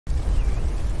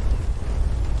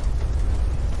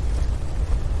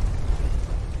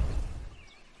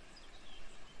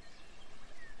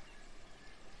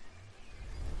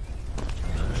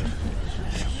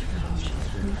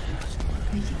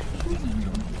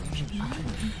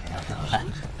哎，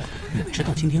你知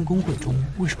道今天公会中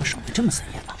为什么守得这么森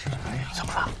严吗？怎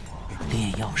么了？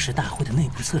炼药师大会的内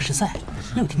部测试赛，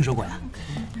你有听说过呀？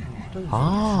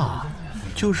啊，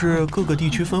就是各个地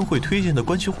区分会推荐的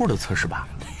关系户的测试吧？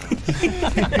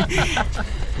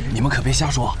你们可别瞎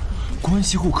说，关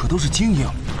系户可都是精英，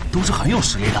都是很有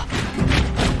实力的。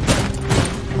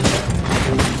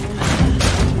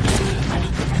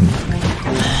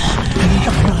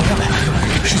让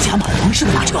开！是加马皇室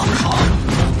的马车。好。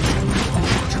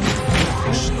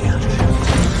谁呀？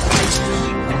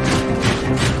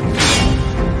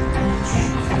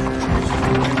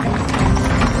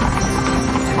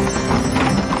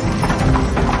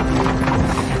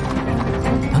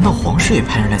难道皇室也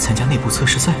派人来参加内部测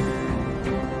试赛？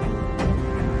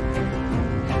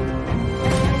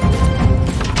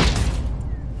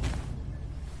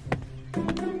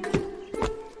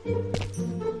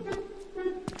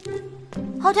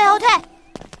后退，后退！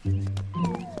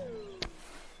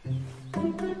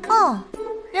哦，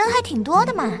人还挺多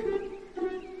的嘛。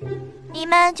你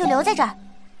们就留在这儿。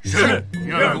是，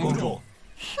月儿公主。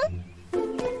哼，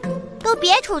都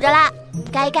别杵着了，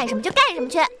该干什么就干什么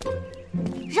去。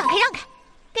让开，让开，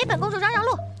给本公主让让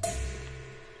路。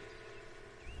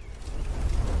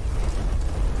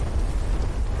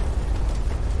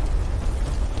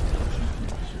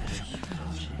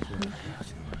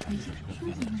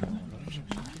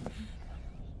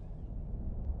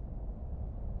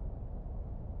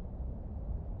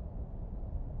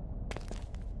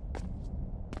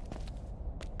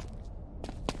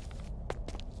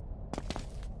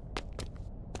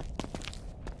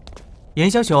严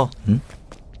枭雄，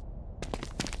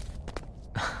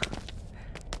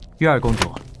月儿公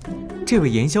主，这位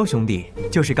严枭兄弟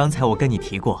就是刚才我跟你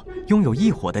提过拥有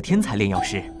异火的天才炼药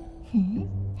师。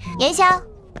严枭，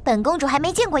本公主还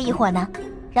没见过异火呢，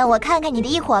让我看看你的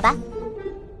异火吧。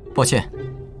抱歉，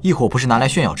异火不是拿来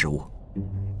炫耀之物。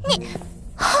你，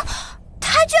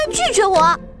他居然拒绝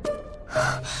我！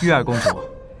月儿公主，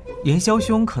严枭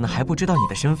兄可能还不知道你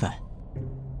的身份。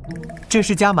这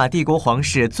是加玛帝国皇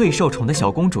室最受宠的小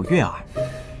公主月儿，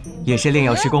也是炼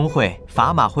药师公会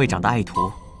法马会长的爱徒。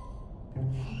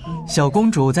小公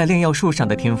主在炼药术上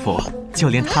的天赋，就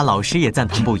连她老师也赞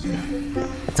同不已。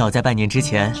早在半年之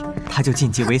前，她就晋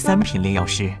级为3品炼药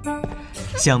师，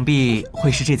想必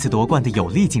会是这次夺冠的有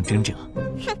力竞争者。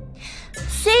哼，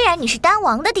虽然你是丹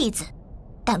王的弟子，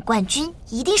但冠军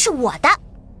一定是我的。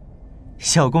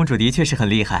小公主的确是很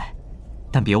厉害，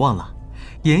但别忘了。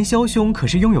严枭兄可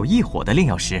是拥有异火的炼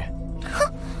药师。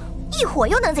哼，异火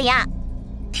又能怎样？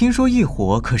听说异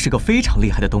火可是个非常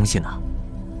厉害的东西呢。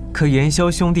可严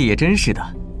枭兄弟也真是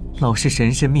的，老是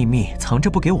神神秘秘藏着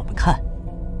不给我们看。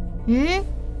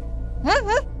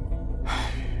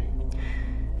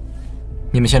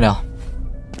你们先聊。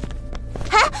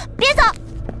哎，别走！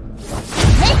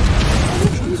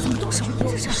怎么动手了？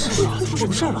这是什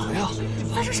么事儿了呀？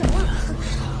发生什么了？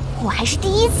我还是第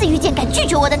一次遇见敢拒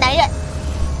绝我的男人。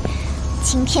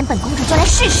今天本公主就来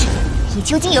试试，你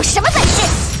究竟有什么本事！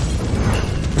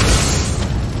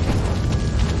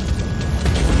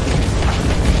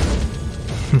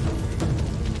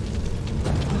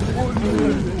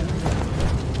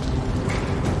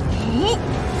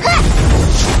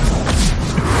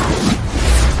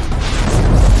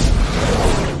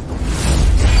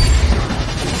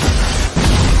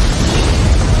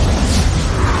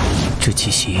这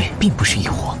气息并不是异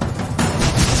火。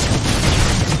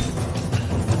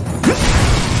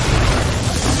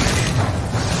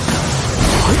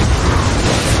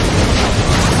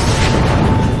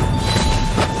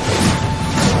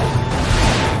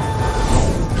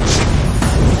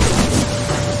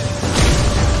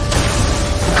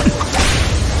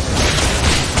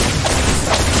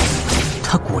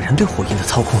他果然对火焰的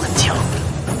操控很强。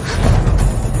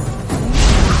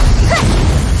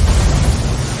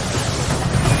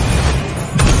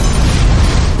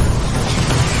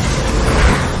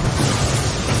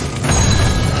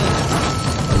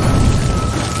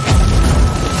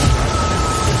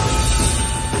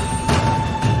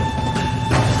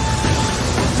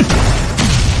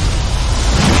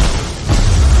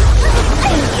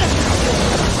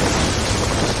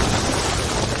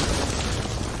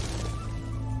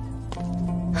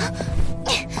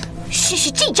试试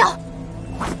这招！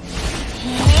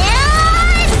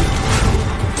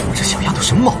这小丫头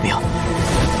什么毛病？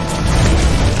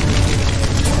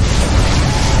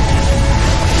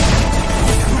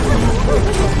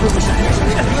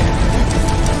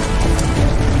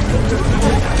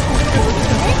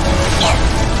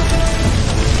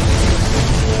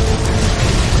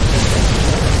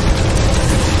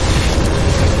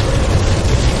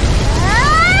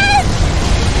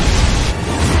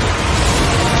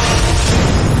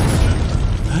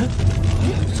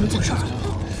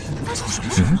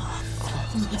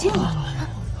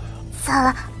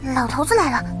老头子来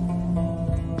了。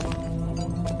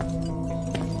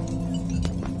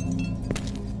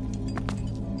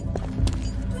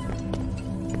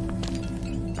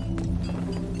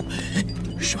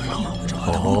什么人？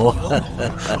哦，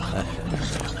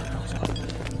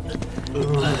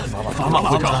法马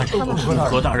会长，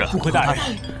何大人，不亏大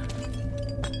人。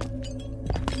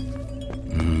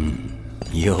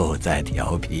又在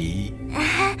调皮。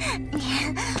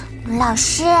老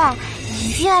师，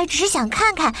月儿只是想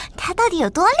看看他到底有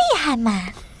多厉害嘛。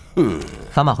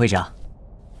法马会长，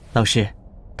老师，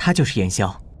他就是炎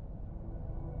萧。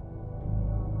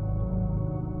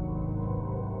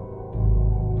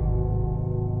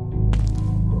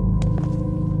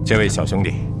这位小兄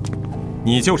弟，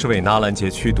你就是为纳兰杰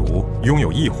驱毒、拥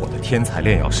有异火的天才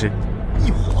炼药师。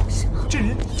异火，这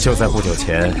人就在不久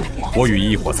前，我与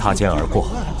异火擦肩而过，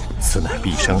此乃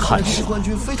毕生憾事。冠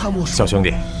军非他莫属。小兄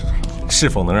弟，是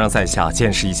否能让在下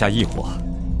见识一下异火，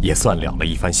也算了了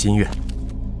一番心愿。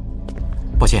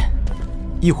抱歉，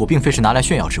异火并非是拿来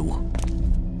炫耀之物。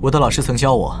我的老师曾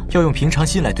教我要用平常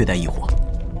心来对待异火。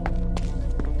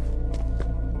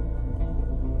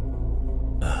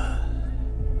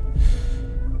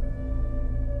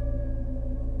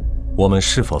我们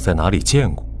是否在哪里见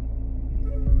过？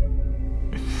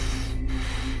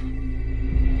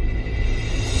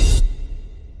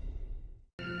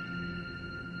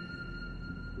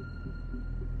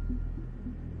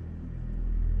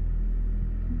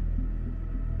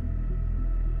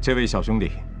这位小兄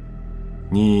弟，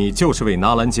你就是为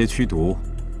纳兰杰驱毒、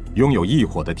拥有异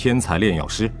火的天才炼药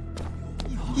师。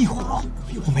异火，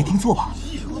我没听错吧？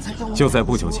就在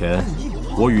不久前，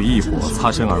我与异火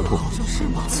擦身而过，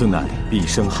此乃毕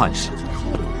生憾事。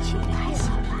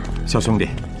小兄弟，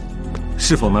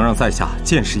是否能让在下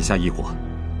见识一下异火，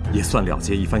也算了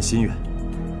结一番心愿？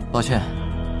抱歉，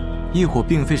异火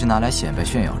并非是拿来显摆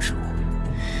炫耀之物。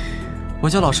我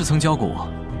家老师曾教过我，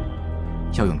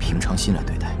要用平常心来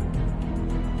对待。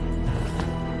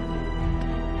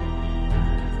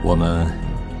我们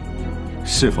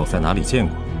是否在哪里见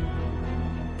过？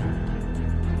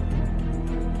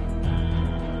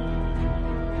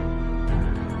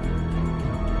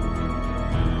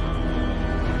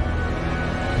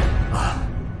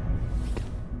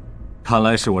看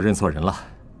来是我认错人了。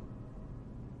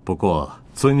不过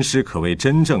尊师可谓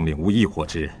真正领悟异火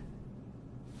之人，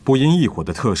不因异火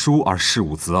的特殊而恃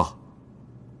物自傲，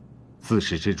自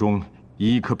始至终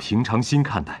以一颗平常心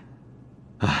看待。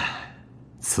唉，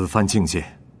此番境界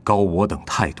高我等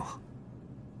太多。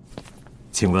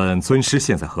请问尊师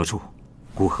现在何处？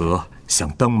古河想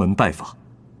登门拜访。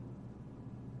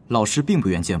老师并不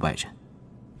愿见外人。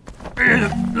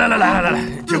来，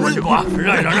借过啊，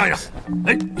让一让。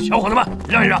哎，小伙子们，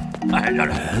让一让，哎，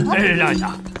让一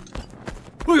下。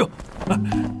哎呦，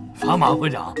法马会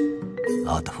长，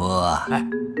老托，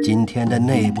今天的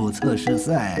内部测试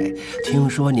赛，听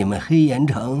说你们黑岩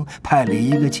城派了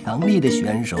一个强力的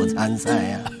选手参赛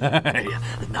呀？哎呀，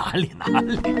哪里？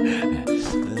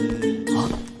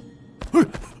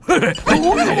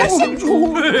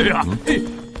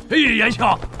炎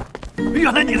萧，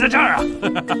原来你在这儿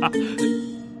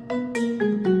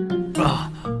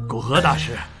啊！古河大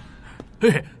师，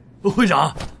会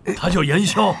长，他叫炎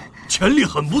萧，潜力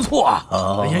很不错啊。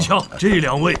炎萧，这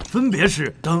两位分别是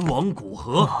丹王古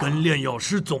河跟炼药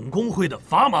师总工会的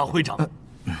法马会长。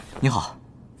你好，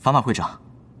法马会长，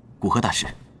古河大师。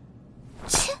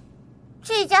切，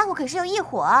这家伙可是有异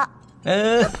火。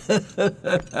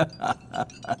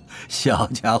小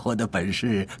家伙的本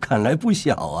事看来不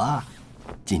小啊！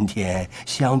今天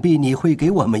想必你会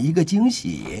给我们一个惊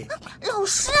喜。老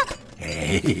师，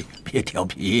别调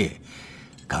皮，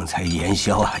刚才炎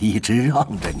萧啊一直让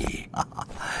着你啊，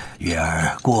月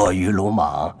儿过于鲁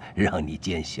莽，让你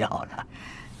见笑了。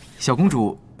小公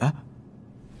主，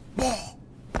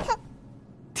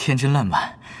天真烂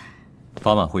漫。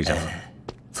法马会长，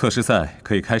测试赛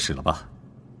可以开始了吧？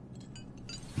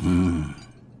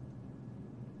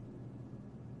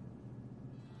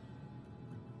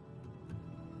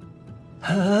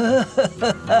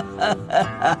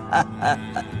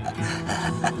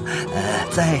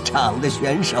在场的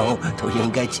选手都应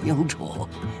该清楚，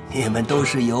你们都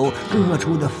是由各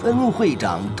处的分会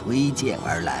长推荐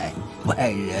而来，外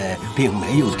人并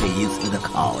没有这一次的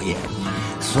考验，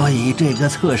所以这个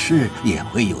测试也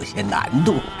会有些难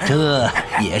度。这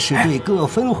也是对各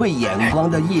分会眼光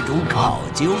的一种考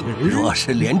究。若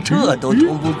是连这都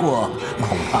通不过，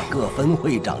恐怕各分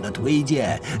会长的推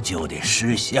荐就得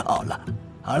失效了。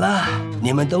好了，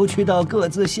你们都去到各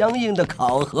自相应的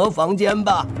考核房间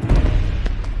吧。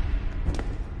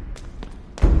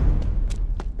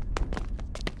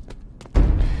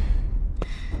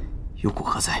有古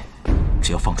河在，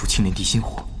只要放出青莲地心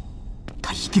火，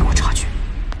他一定会察觉。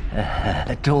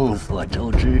众所周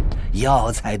知，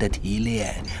药材的提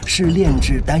炼是炼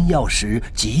制丹药时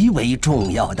极为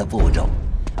重要的步骤，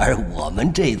而我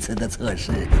们这次的测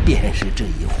试便是这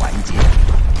一环节。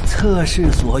测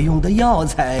试所用的药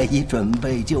材已准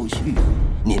备就绪，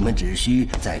你们只需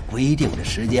在规定的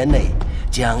时间内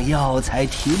将药材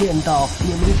提炼到你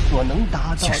们所能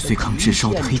达到的。这是对抗炙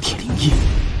烧的黑铁灵液，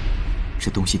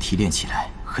这东西提炼起来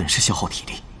很是消耗体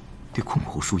力，对控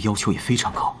火术要求也非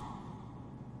常高。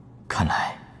看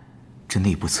来，这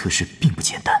内部测试并不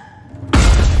简单。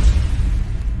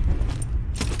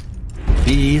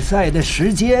比赛的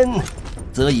时间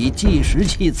则以计时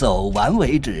器走完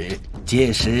为止，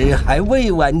届时还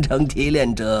未完成提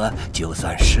炼者就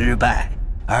算失败。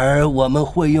而我们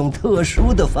会用特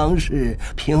殊的方式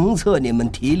评测你们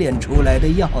提炼出来的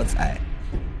药材，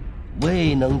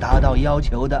未能达到要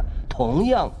求的，同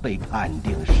样被判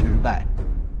定失败。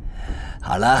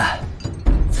好了，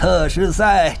测试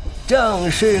赛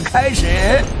正式开始。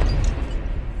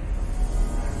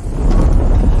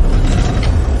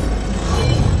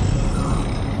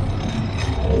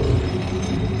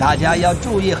大家要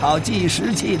注意好计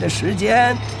时器的时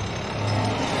间。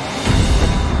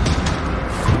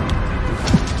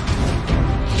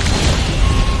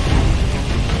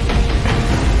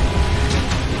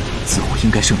似乎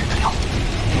应该胜任得了。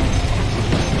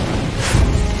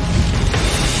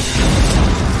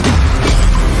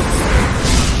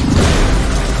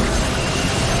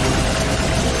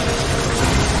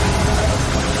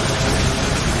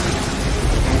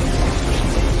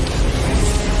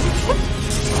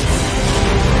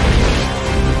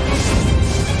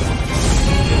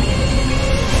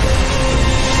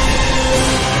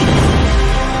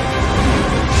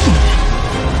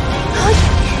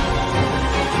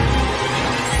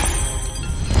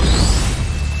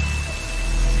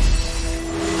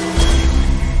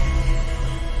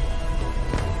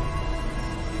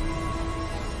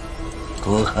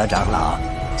古河长老，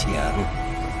请。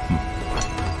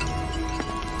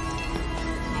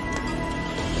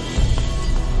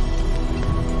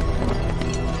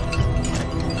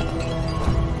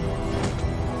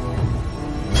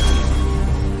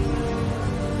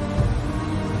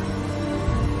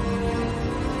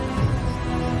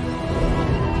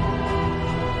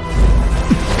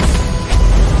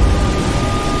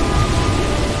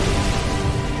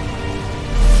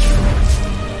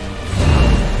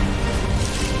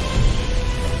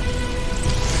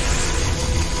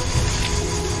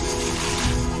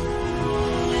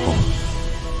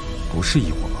不是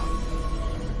异火吗？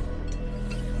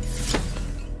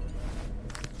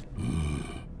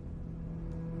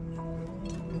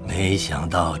没想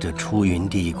到这出云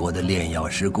帝国的炼药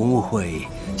师公会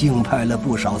竟派了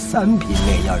不少3品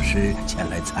炼药师前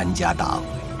来参加大会。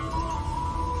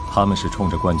他们是冲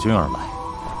着冠军而来。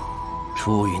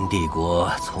出云帝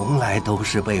国从来都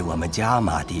是被我们加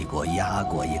玛帝国压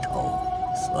过一头，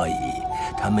所以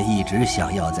他们一直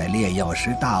想要在炼药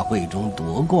师大会中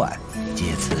夺冠，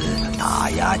借此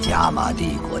打压加玛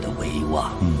帝国的威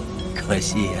望。可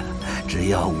惜呀，只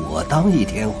要我当一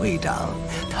天会长，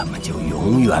他们就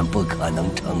永远不可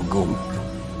能成功。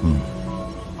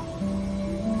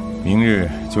明日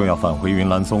就要返回云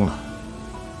岚宗了，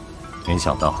没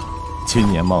想到今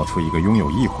年冒出一个拥有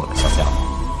异火的小家伙，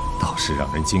倒是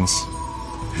让人惊喜。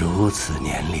如此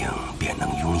年龄便能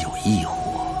拥有异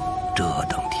火，这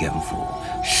等天赋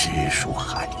实属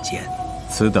罕见。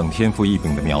此等天赋异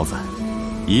禀的苗子，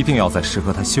一定要在适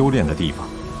合他修炼的地方，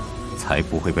才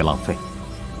不会被浪费。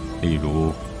例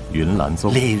如云岚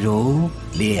宗，例如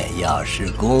炼药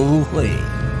师公会。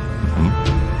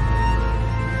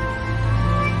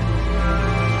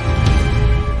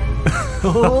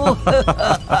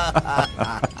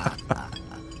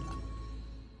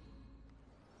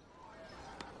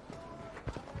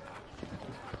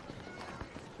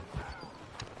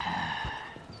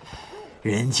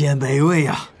人间美味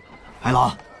呀！海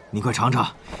老，你快尝尝，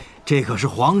这可是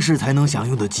皇室才能享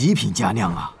用的极品佳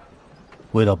酿啊！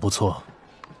味道不错。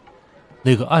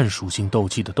那个暗属性斗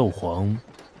气的斗皇，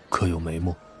可有眉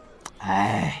目？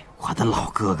哎，我的老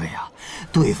哥哥呀，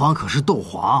对方可是斗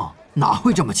皇，哪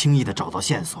会这么轻易的找到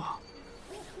线索？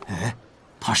哎，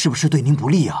他是不是对您不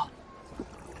利啊？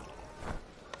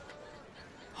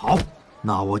好，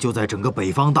那我就在整个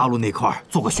北方大陆那块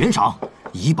做个悬赏，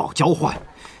以宝交换，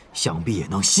想必也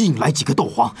能吸引来几个斗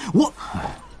皇。我，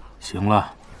行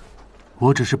了，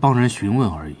我只是帮人询问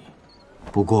而已。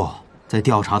不过在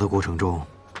调查的过程中，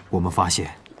我们发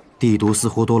现帝都似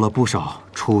乎多了不少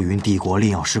出云帝国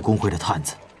炼药师公会的探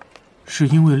子，是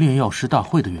因为炼药师大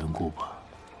会的缘故吧？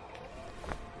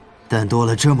但多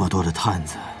了这么多的探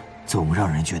子，总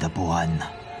让人觉得不安呢。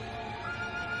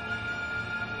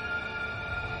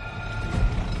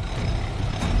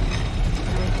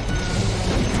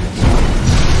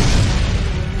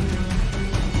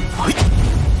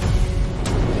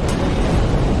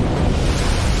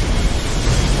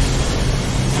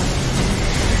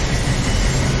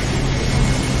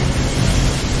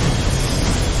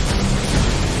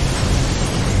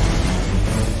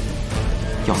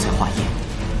药材化液，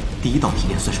第一道提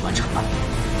炼算是完成了。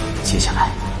接下来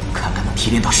看看能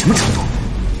提炼到什么程度。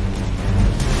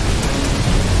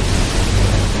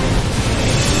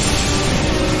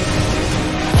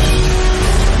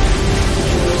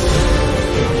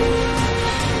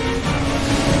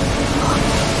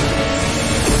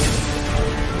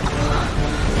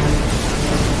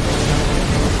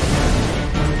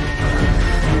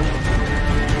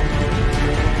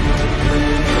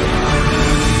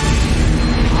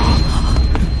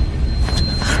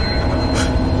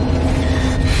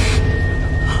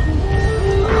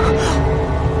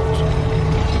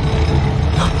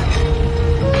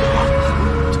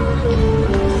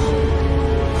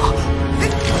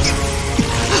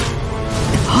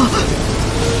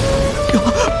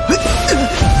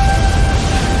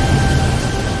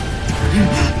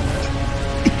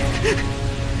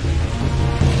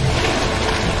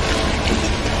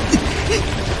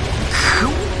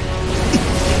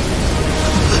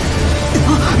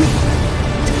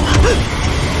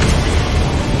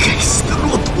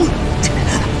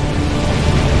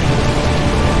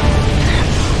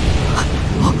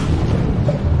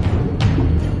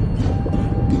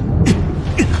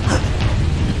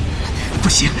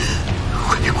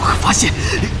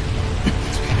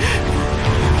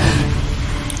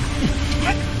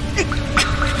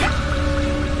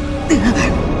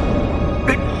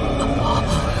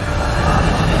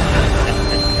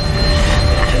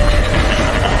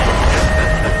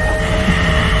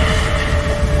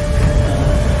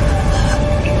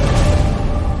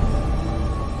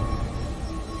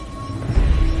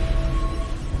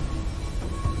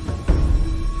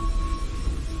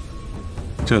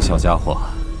这小家伙，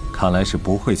看来是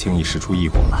不会轻易使出异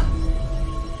火了。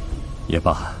也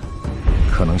罢，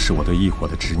可能是我对异火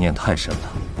的执念太深了。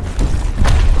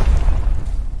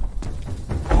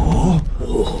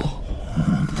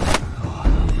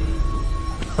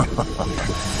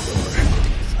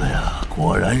哎呀，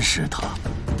果然是他，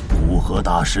古河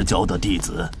大师教的弟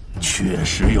子，确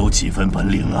实有几分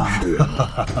本领啊。是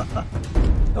啊。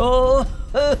哦，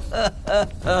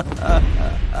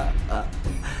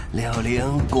柳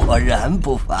灵果然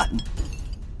不凡，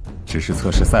只是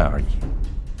测试赛而已。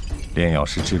炼药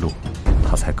师之路，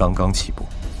他才刚刚起步。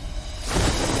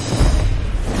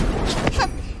哼，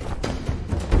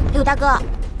柳大哥，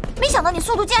没想到你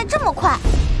速度竟然这么快。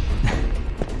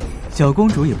小公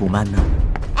主也不慢呢。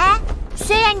哎，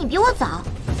虽然你比我早，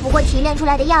不过提炼出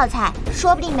来的药材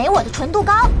说不定没我的纯度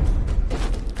高。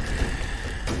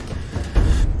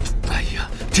哎呀，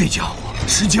这家伙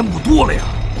时间不多了呀。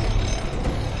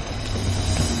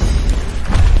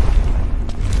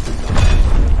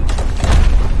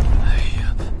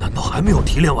还没有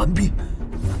提炼完毕，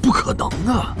不可能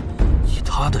啊！以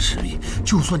他的实力，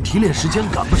就算提炼时间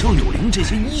赶不上柳灵这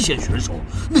些一线选手，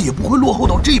那也不会落后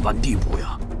到这般地步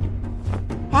呀。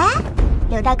哎，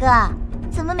柳大哥，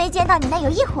怎么没见到你那有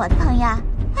异火的朋友？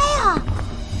哎呀，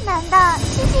难道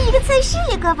今天一个测试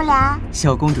也过不了？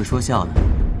小公主说笑了，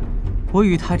我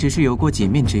与他只是有过姐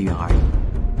妹之缘而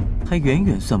已，还远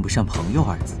远算不上朋友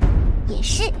二字。也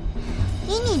是，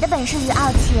以你的本事与傲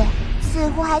气，似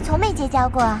乎还从没结交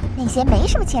过那些没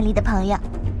什么潜力的朋友。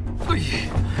哎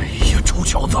呀，臭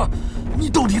小子，你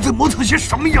到底在磨蹭些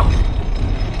什么呀？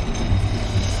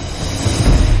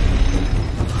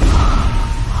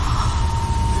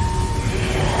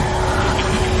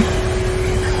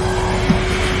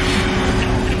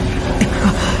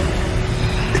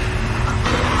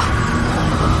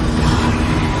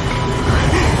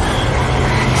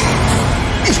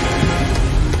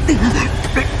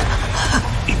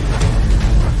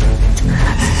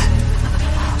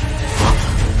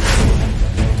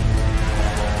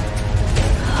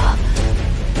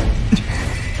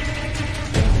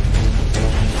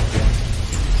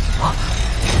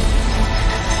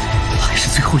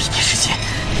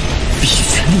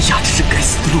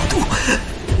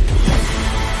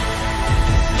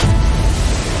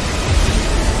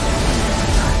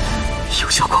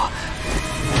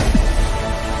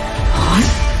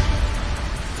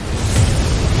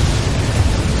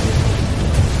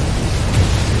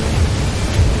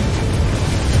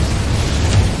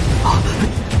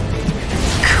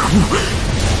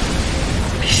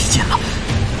没时间了，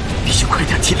必须快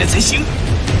点提炼才行。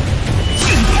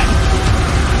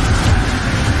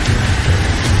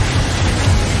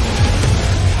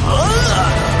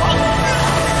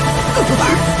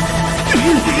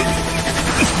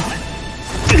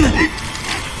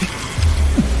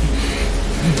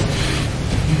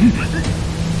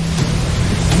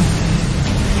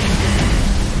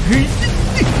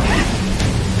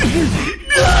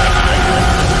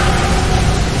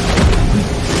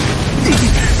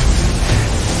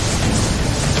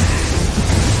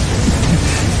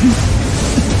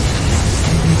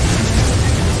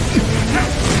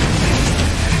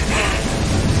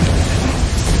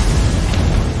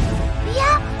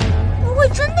呀，不会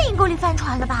真的阴沟里翻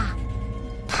船了吧？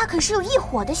他可是有异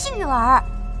火的幸运儿，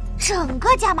整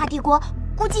个加玛帝国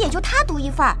估计也就他独一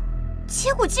份儿，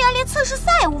结果竟然连测试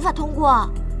赛也无法通过。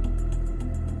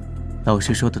老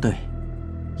师说的对，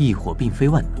异火并非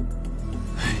万能。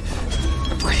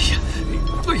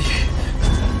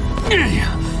哎呀，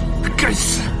该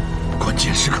死！关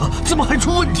键时刻怎么还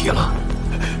出问题了？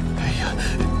哎呀，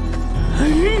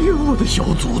我的小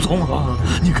祖宗啊！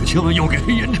你可千万要给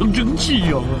黑岩城争气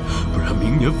呀，不然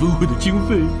明年分会的经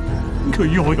费可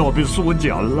又要被缩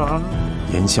减了。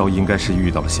炎萧应该是遇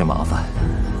到了些麻烦，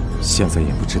现在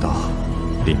也不知道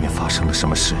里面发生了什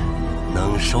么事。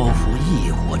能收服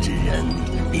异火之人，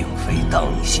并非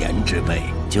等闲之辈。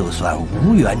就算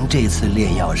无缘这次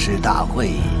炼药师大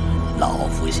会，老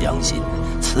夫相信，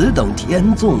此等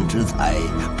天纵之才，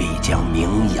必将名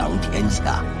扬天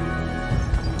下。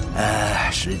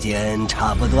时间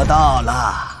差不多到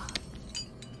了。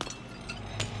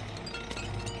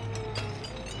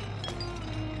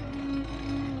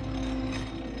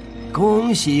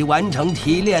恭喜完成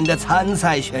提炼的参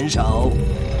赛选手！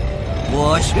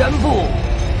我宣布，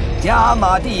加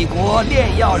玛帝国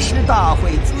炼药师大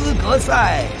会资格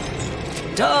赛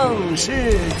正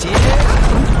式结束。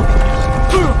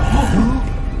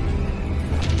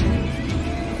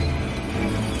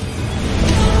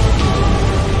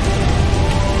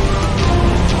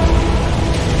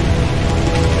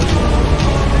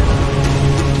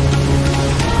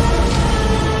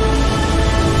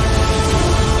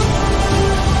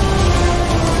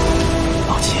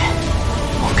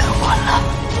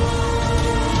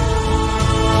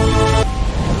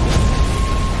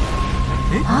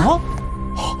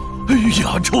哎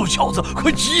呀，臭小子，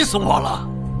快急死我了！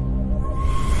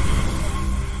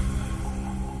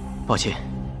抱歉，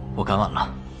我赶晚了。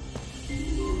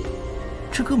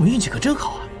这哥们运气可真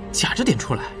好啊，夹着点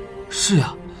出来。是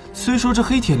呀，虽说这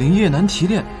黑铁灵液难提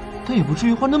炼，但也不至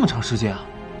于花那么长时间啊。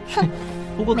哼，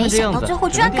不过没想到最后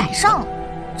居然赶上了，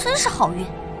真是好运。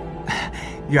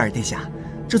月儿殿下，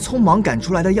这匆忙赶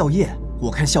出来的药液，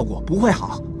我看效果不会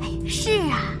好。是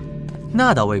啊，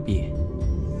那倒未必。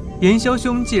炎萧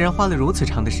兄既然花了如此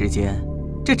长的时间，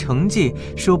这成绩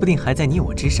说不定还在你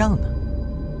我之上呢。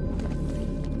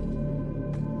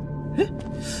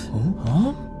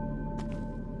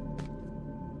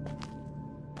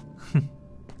哼，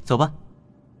走吧。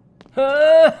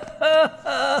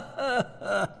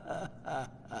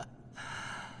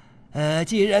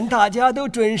既然大家都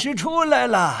准时出来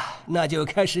了，那就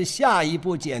开始下一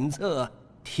步检测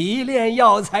提炼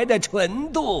药材的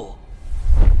纯度。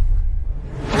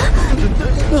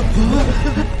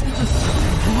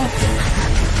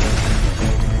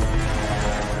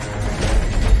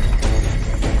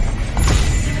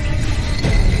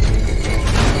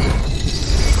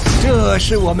这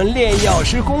是我们炼药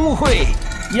师工会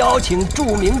邀请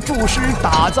著名铸师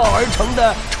打造而成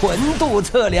的纯度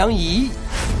测量仪，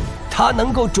它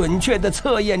能够准确地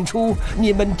测验出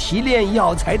你们提炼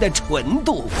药材的纯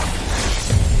度。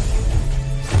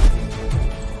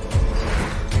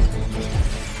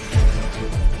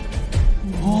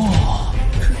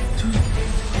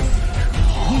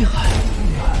厉害了！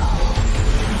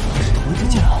是头一次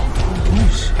见到，真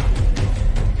是。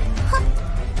哼，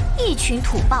一群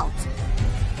土包子，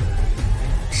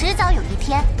迟早有一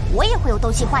天，我也会有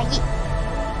斗气化翼。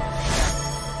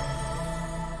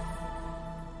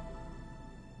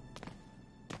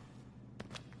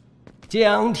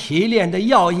将提炼的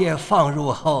药液放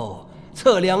入后，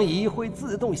测量仪会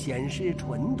自动显示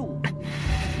纯度，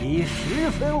以10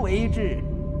分为制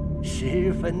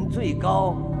，10分最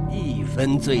高，1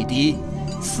分最低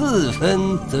，4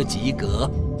分则及格。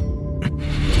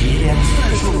提炼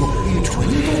次数与纯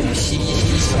度息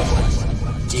息相关，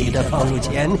记得放入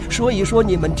前说一说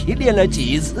你们提炼了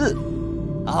几次。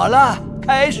好了，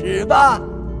开始吧。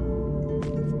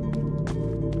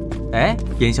哎，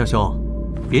炎萧兄，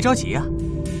别着急啊，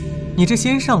你这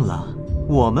先上了，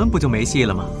我们不就没戏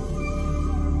了吗？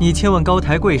你千万高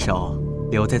抬贵手，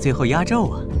留在最后压轴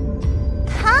啊！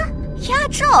他压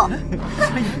轴？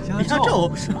压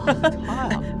轴是吧？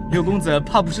柳公子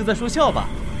怕不是在说笑吧？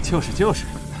就是。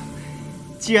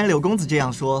既然柳公子这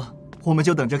样说，我们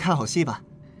就等着看好戏吧。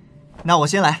那我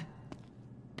先来。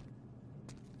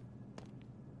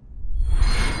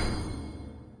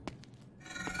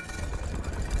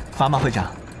法马会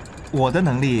长，我的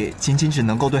能力仅只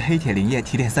能够对黑铁灵液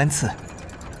提炼3次，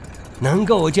能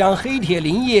够将黑铁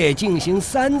灵液进行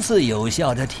3次有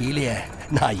效的提炼，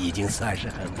那已经算是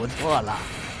很不错了。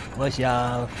我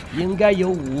想应该有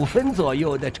5分左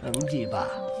右的成绩吧。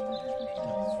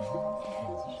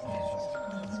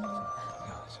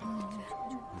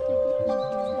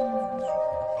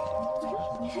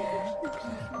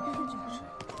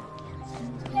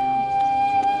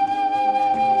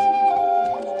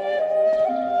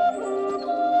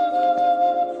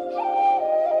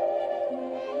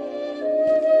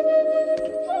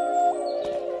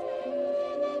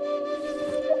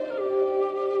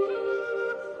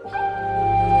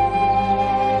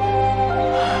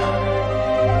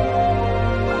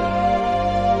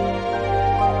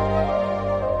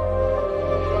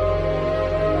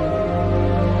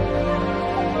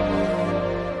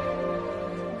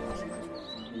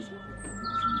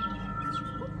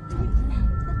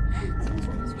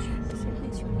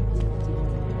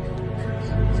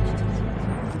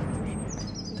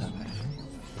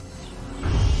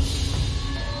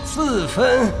4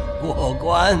分过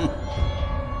关，5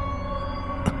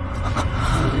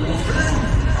分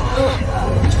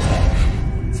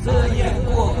测验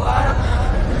过关。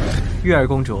月儿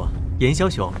公主，炎枭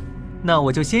兄，那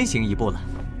我就先行一步了。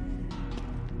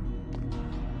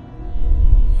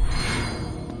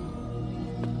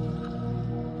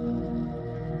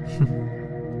哼，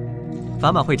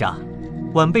砝码会长，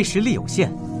晚辈实力有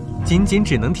限，仅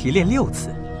只能提炼6次。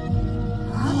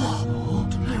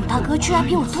大哥居然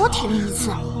比我多提炼1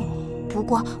次，不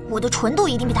过我的纯度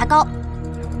一定比他高。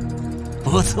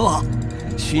不错，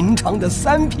寻常的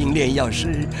3品炼药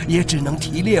师也只能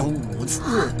提炼5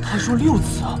次。他说6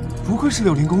次啊，不愧是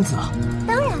柳林公子啊！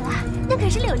当然了，那可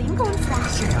是柳林公子啊！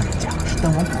这样的家伙是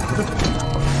丹王古河的同僚，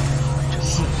真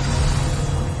是。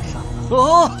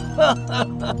哦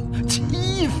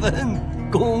，7分，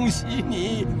恭喜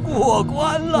你过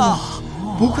关了！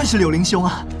不愧是柳林兄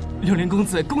啊！柳林公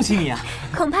子，恭喜你啊！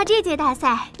恐怕这届大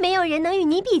赛没有人能与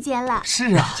你比肩了。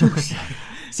是啊，就是。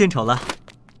献丑了。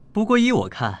不过依我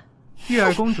看，月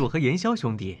儿公主和炎枭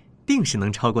兄弟定是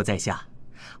能超过在下，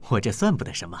我这算不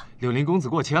得什么。柳林公子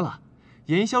过谦了，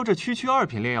炎枭这区2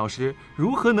品炼药师，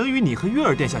如何能与你和月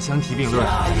儿殿下相提并论？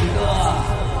大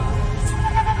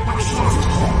师，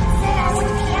虽然我只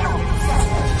提炼了5次，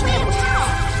我也不差哦。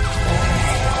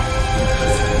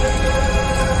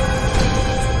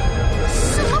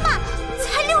什么嘛，才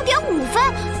6.5分！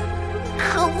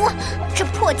可恶，这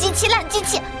破机器、烂机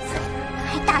器，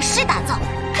还大师打造，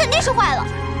肯定是坏了。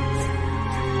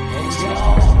炎枭，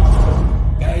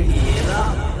该你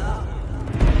了。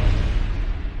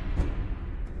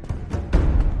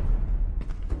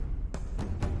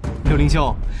柳林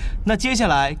兄，那接下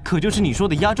来可就是你说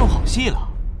的压轴好戏了。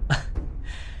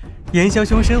炎枭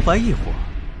兄身怀异火，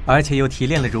而且又提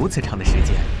炼了如此长的时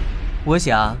间，我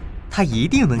想他一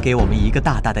定能给我们一个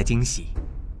大大的惊喜。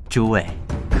诸位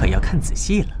可要看仔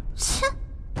细了。切，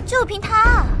就凭他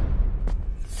啊！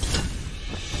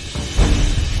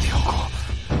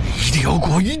一定要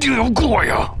过，一定要过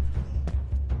呀！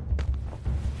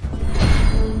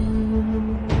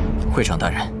会长大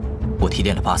人，我提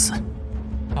炼了8次。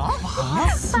8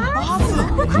次？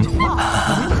不可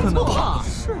能吧？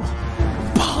是啊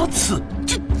，8次，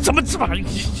这怎么这么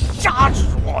瞎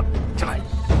说？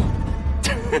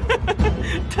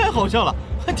太好笑了，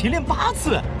还提炼8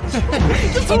次，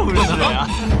这怎么回事啊？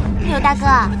柳大哥，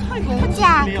人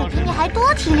家可比你还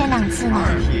多提炼2次呢。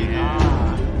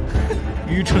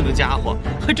愚蠢的家伙，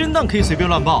还真当可以随便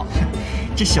乱报。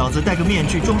这小子戴个面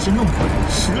具装神弄鬼，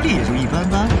实力也就一般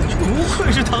般。不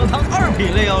愧是堂堂2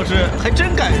品炼药师，还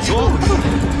真敢说。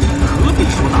何必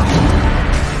说大话？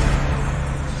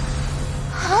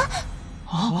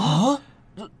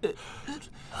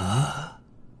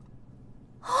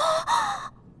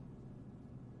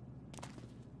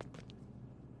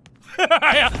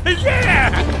哎呀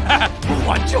耶！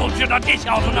我就知道这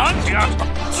小子能行。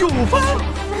9分，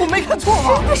我没看错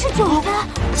吧？真的是9分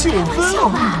？9分？笑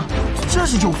吧？这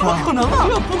是9分？不可能啊！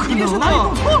不可能啊！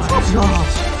是啊，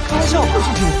开玩笑，不是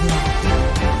9分啊！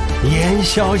炎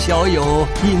枭小友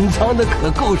隐藏的可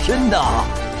够深的啊！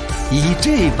以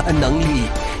这般能力，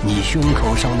你胸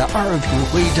口上的2品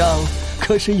徽章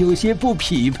可是有些不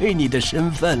匹配你的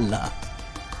身份了。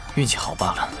运气好罢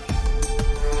了。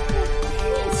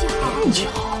运气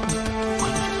好。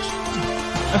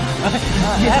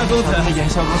炎枭公子，炎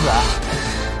枭公子，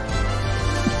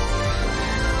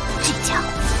这家伙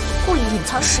故意隐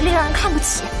藏实力，让人看不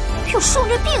起，有受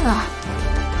虐病啊！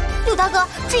柳大哥，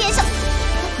这炎枭……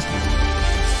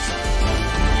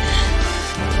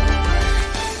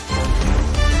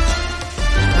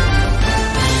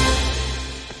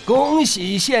恭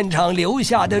喜现场留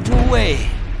下的诸位，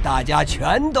大家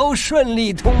全都顺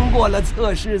利通过了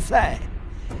测试赛，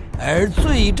而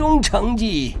最终成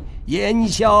绩，燕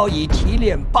霄以提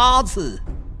炼8次，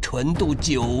纯度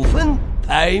9分，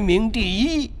排名第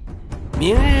1。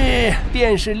明日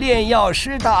便是炼药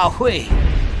师大会，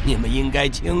你们应该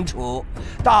清楚，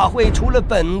大会除了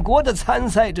本国的参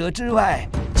赛者之外，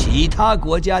其他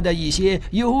国家的一些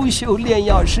优秀炼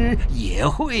药师也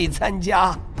会参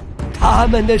加，他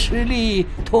们的实力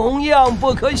同样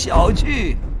不可小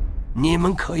觑。你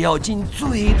们可要尽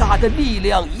最大的力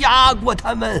量压过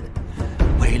他们，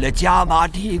为了加玛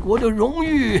帝国的荣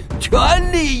誉，全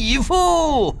力以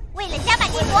赴。为了加玛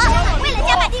帝国，为了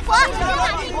加玛帝国，加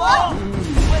玛帝国！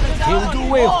请诸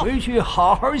位回去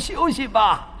好好休息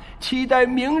吧，期待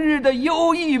明日的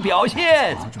优异表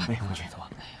现。准备回去。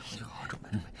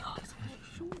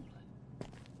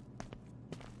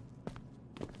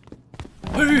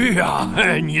哎呀，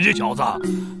你这小子，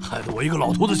害得我一个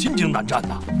老头子心惊胆战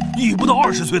呐！一不到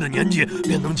20岁的年纪，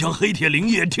便能将黑铁灵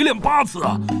液提炼8次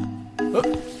啊！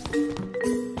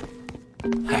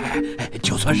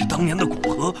就算是当年的古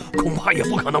河，恐怕也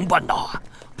不可能办到啊。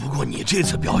不过你这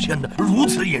次表现的如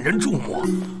此引人注目，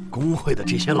工会的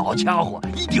这些老家伙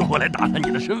一定会来打探你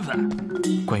的身份。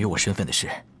关于我身份的事，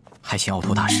还请奥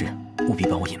托大师务必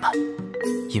帮我隐瞒，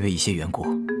因为一些缘故，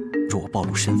若我暴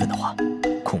露身份的话，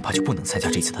恐怕就不能参加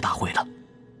这次的大会了。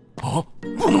啊，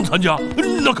不能参加，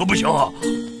那可不行啊！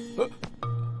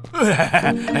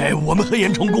我们黑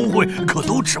岩城工会可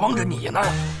都指望着你呢。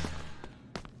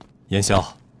燕霄，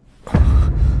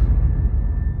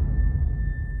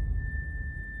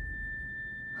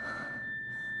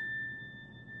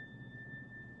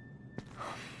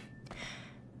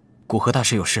古河大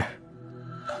师有事。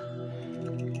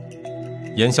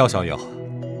燕霄小友，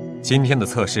今天的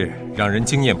测试让人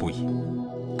惊艳不已，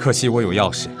可惜我有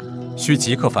要事，需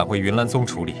即刻返回云岚宗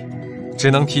处理，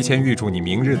只能提前预祝你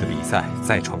明日的比赛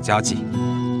再创佳绩。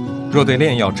若对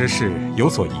炼药之事有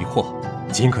所疑惑，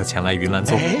尽可前来云岚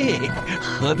宗。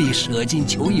何必舍近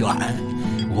求远？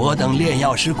我等炼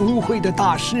药师工会的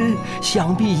大师，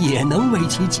想必也能为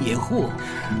其解惑。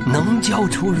能教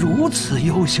出如此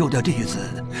优秀的弟子，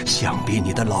想必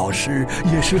你的老师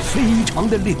也是非常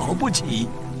的了不起。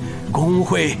工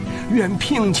会愿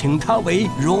聘请他为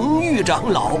荣誉长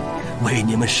老，为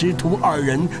你们师徒2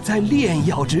人在炼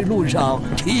药之路上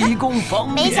提供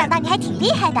方便。没想到你还挺厉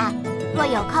害的，若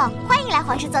有空，欢迎来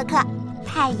皇室做客。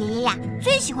太爷爷呀，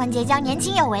最喜欢结交年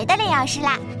轻有为的炼药师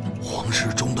啦。皇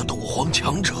室中的斗皇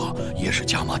强者，也是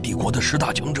加玛帝国的10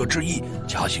大强者之一，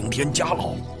嘉刑天家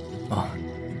老。啊，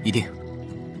一定。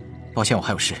抱歉，我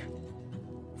还有事。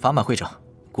法满会长，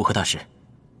古河大师，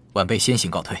晚辈先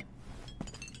行告退。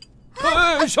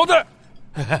小子，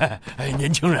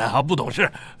年轻人啊，不懂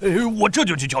事，我这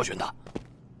就去教训他。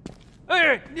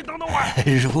你等等我。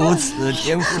如此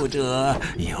天赋者，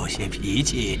有些脾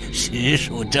气实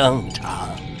属正常。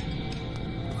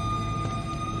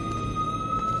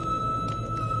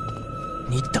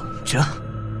你等着。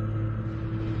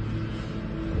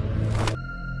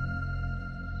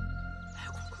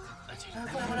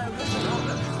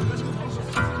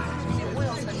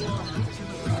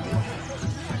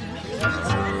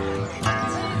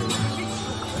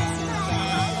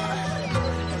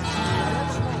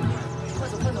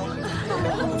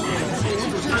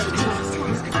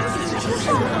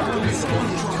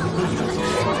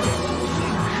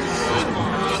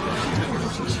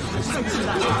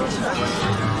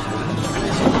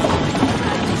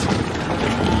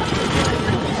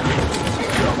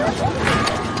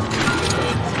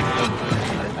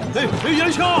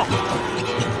元宵，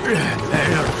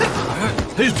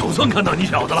总算看到你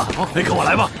小子了。跟我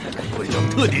来吧，会长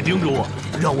特地叮嘱我，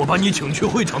让我把你请去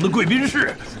会场的贵宾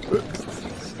室。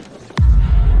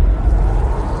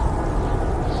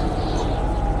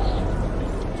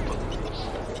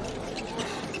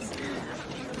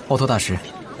奥托大师，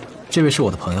这位是我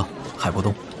的朋友海波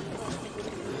东。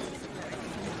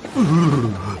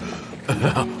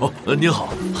你好，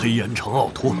黑岩城奥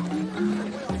托。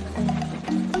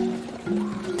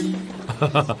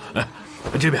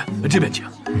这边请。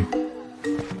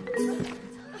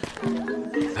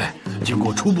经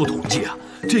过初步统计啊，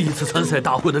这一次参赛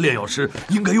大会的炼药师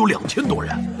应该有2000多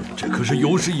人，这可是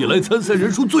有史以来参赛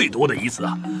人数最多的一次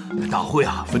啊！大会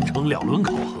啊分成2轮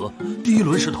考核，第1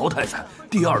轮是淘汰赛，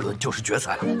第2轮就是决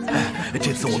赛了。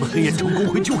这次我们黑岩城工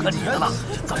会就看你的了，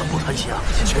咱们不贪心啊，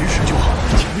全试就好，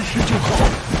全试就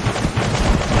好。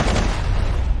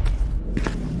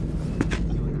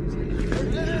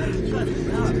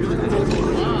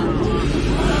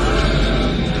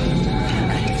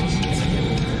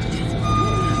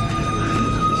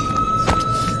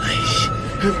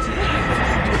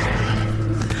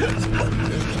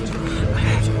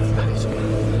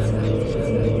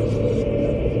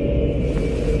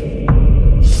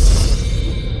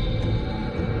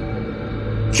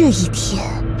这一天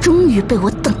终于被我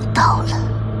等到了。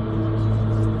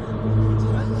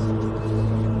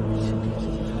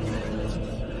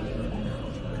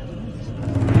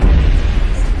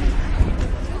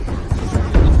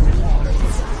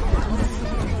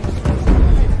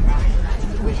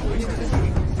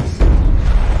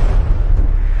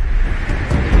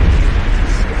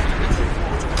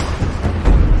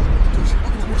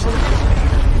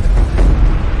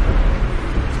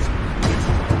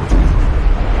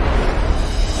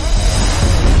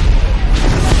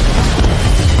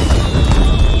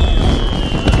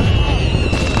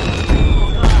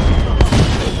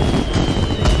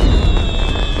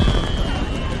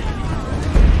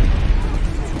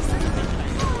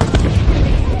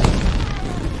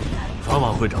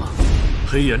会长，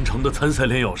黑岩城的参赛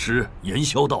炼药师岩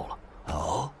枭到了。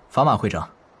哦，法马会长，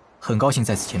很高兴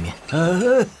再次见面。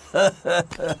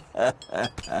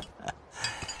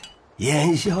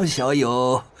岩枭小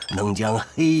友能将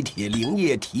黑铁灵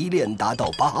液提炼达到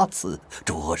8次，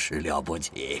着实了不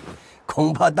起。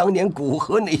恐怕当年古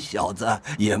河那小子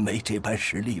也没这般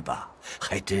实力吧？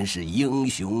还真是英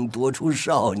雄多出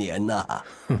少年呐！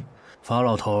哼，法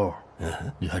老头。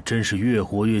你还真是越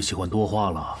活越喜欢多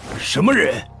话了。什么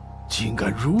人，竟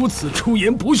敢如此出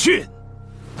言不逊？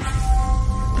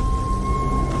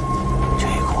这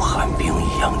股寒冰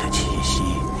一样的气息，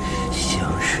像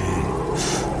是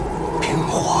冰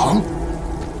皇。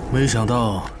没想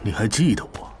到你还记得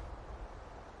我。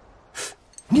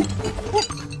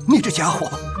你这家伙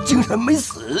竟然没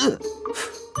死！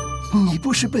你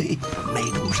不是被美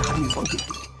杜莎女王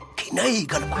给那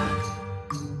个了吧？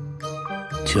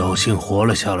侥幸活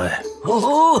了下来。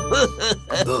哦，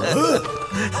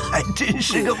还真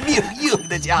是个命硬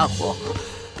的家伙。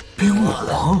冰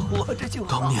皇，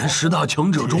当年10大强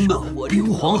者中的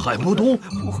冰皇海波东，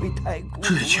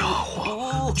这家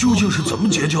伙究竟是怎么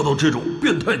结交到这种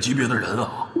变态级别的人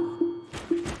啊？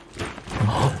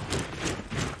啊！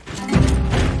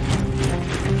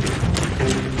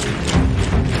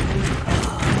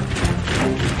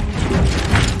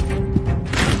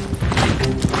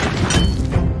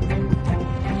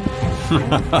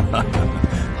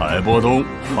海波东、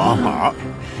法马，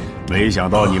没想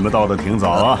到你们到的挺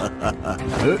早啊。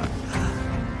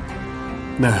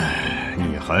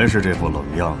你还是这副冷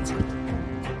样子。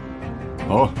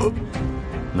哦，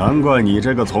难怪你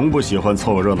这个从不喜欢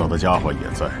凑热闹的家伙也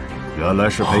在，原来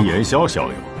是陪岩枭小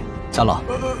友。长老，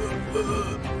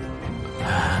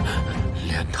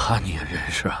连他你也认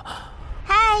识啊？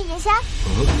嗨，岩枭。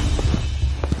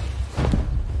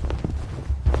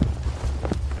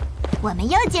我们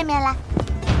又见面了，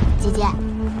姐姐，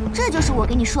这就是我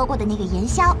跟你说过的那个岩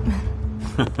枭。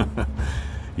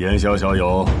岩枭小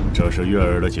友，这是月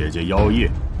儿的姐姐妖夜，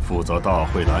负责大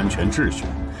会的安全秩序，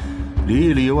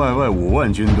里里外外5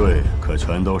万军队可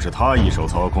全都是她一手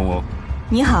操控哦。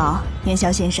你好，岩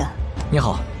枭先生。你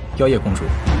好，妖夜公主。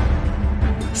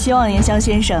希望岩枭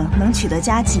先生能取得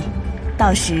佳绩，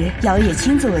到时妖夜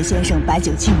亲自为先生摆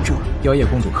酒庆祝。妖夜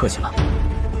公主客气了。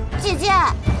姐姐，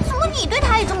怎么你对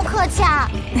她也这么客气啊？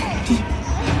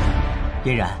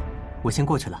嫣然，我先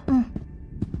过去了。嗯。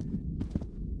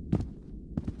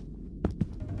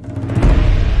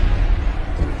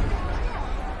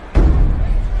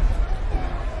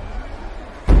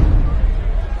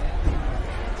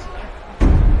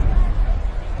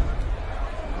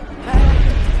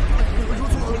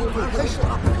开始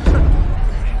了。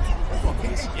我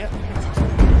跟鞋。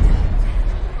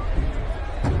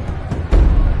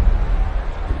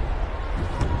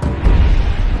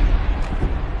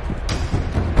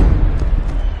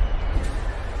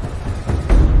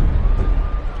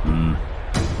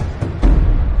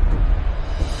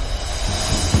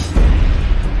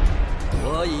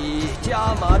我以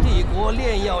加玛帝国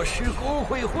炼药师工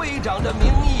会会长的名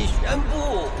义宣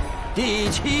布，第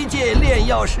7届炼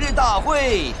药师大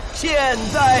会现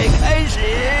在开始。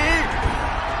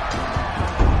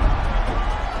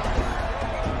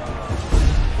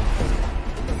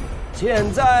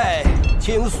现在，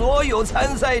请所有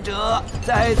参赛者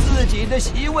在自己的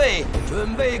席位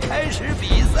准备开始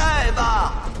比赛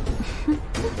吧。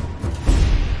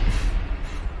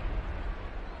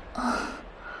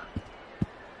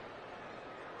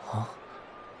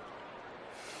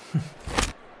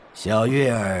小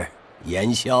月儿、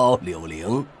岩枭、柳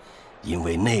灵，因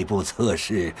为内部测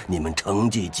试你们成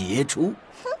绩杰出，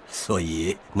所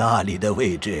以那里的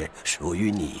位置属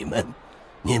于你们，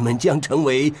你们将成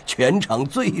为全场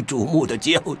最瞩目的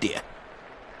焦点。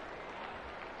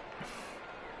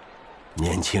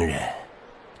年轻人，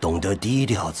懂得低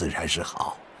调自然是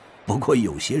好，不过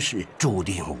有些事注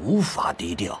定无法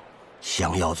低调，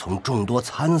想要从众多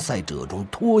参赛者中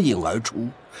脱颖而出，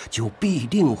就必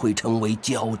定会成为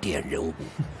焦点人物。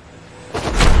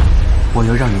我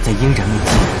要让你在鹰人面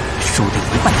前输得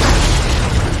一败涂地。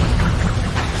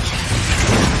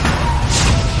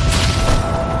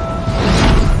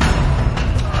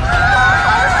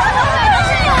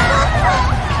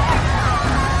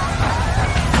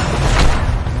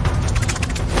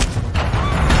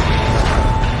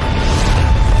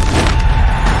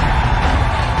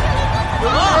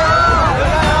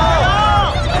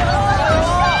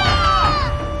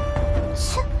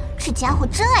家伙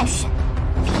真爱炫，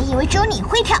别以为只有你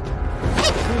会跳。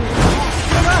嘿，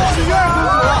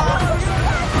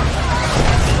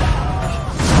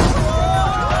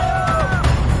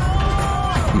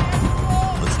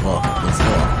不错，不错。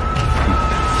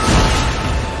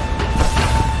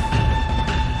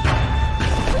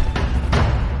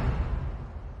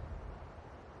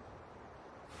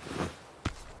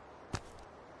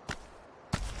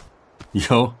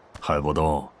哟，还不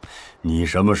动？你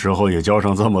什么时候也交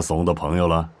上这么怂的朋友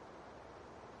了？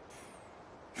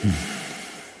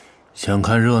想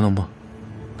看热闹吗？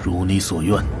如你所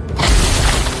愿。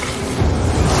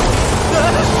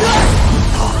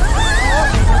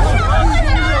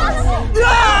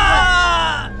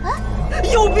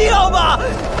有必要吗？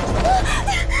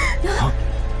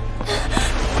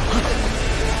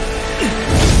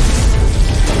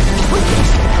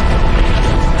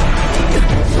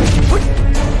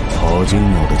好精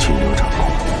妙的气流掌控，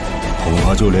恐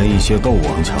怕就连一些斗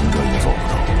王强者也做不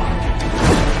到吧。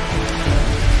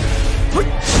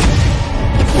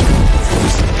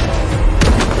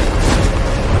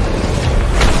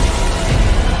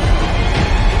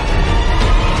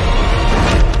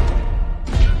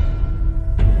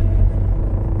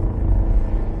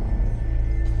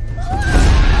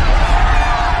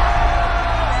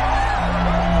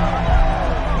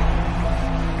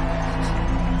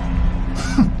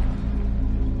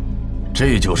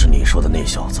这就是你说的那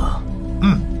小子？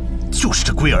就是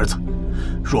这龟儿子。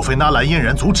若非纳兰嫣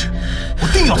然阻止，我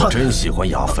定要他。我真喜欢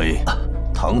亚飞，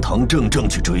堂堂正正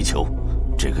去追求。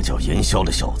这个叫炎萧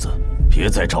的小子，别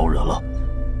再招惹了。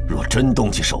若真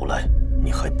动起手来，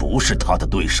你还不是他的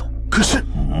对手。可是，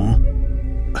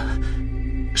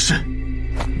是。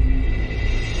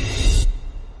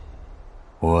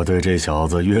我对这小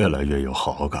子越来越有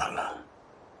好感了。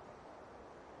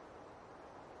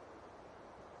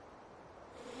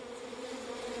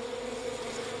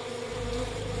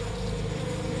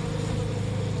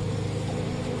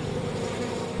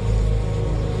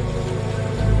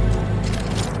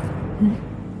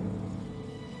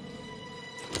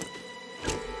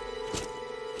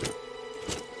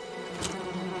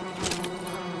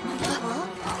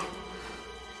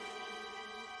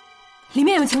里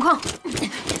面有情况，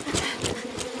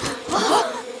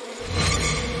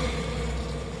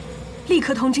立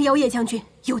刻通知妖夜将军，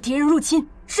有敌人入侵。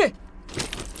是。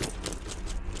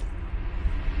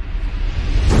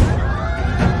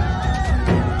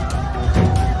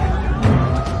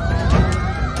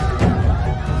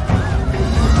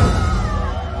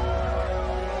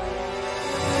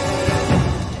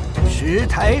石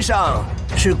台上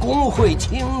是工会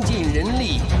倾尽人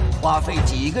力，花费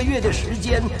几个月的时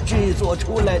间制作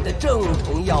出来的正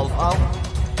统药方。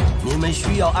你们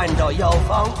需要按照药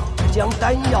方将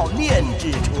丹药炼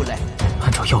制出来。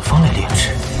按照药方来炼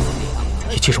制，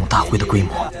以这种大会的规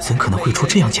模，怎可能会出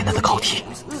这样简单的考题？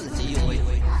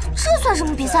这算什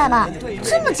么比赛嘛？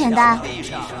这么简单。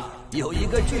有一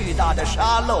个巨大的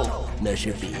沙漏，那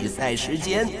是比赛时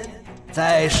间。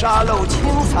在沙漏清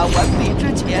扫完毕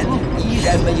之前，依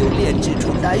然没有炼制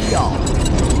出丹药，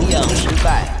同样失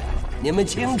败。你们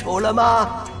清楚了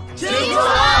吗？清楚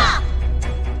了。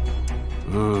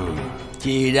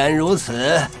既然如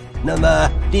此，那么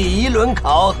第一轮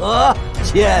考核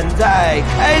现在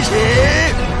开始。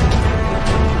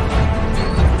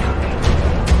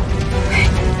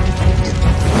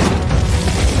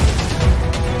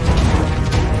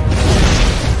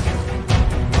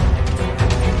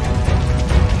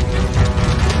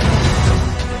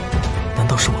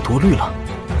多虑了，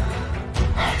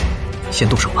先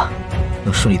动手吧，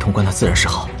能顺利通关那自然是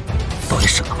好，倒也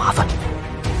省了麻烦。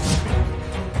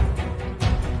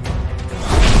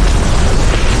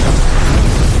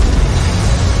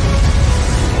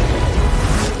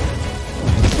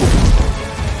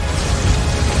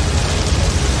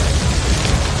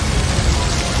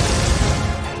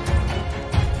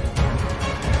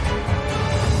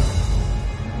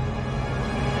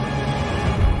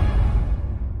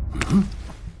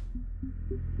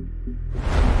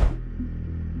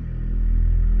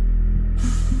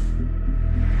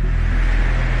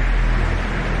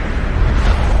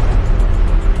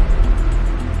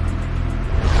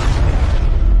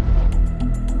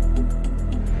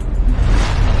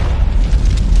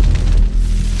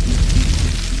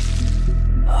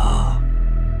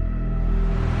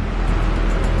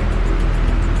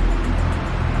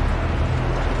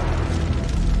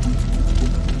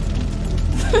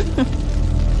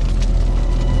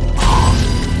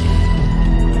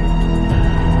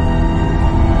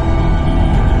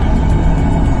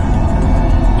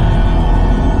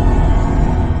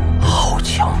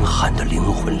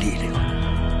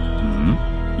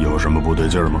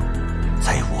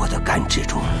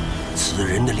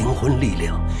力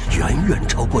量远远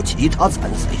超过其他参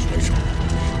赛选手，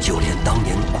就连当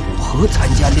年古河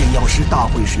参加炼药师大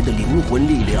会时的灵魂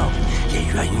力量，也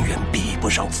远远比不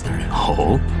上此人。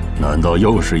哦，难道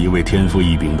又是一位天赋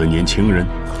异禀的年轻人？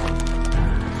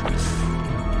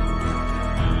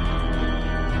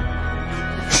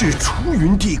是出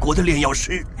云帝国的炼药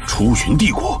师。出云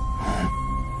帝国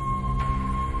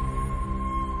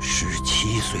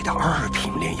，17岁的2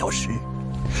品炼药师，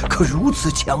可如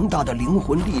此强大的灵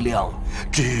魂力量，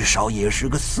至少也是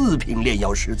个4品炼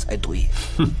药师才对。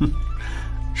哼哼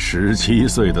，17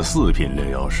岁的4品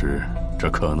炼药师，这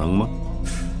可能吗？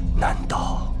难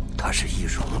道他是易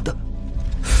容的？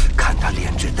看他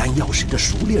炼制丹药时的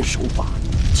熟练手法，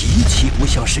极其不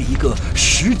像是一个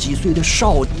10几岁的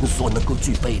少年所能够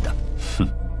具备的。哼，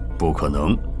不可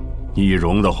能。易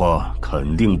容的话，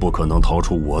肯定不可能逃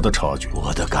出我的察觉。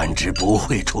我的感知不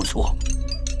会出错。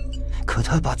可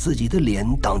他把自己的脸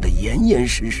挡得严严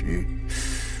实实，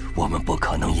我们不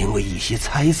可能因为一些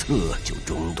猜测就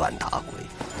中断大会，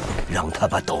让他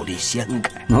把斗笠掀开。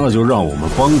那就让我们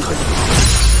帮他一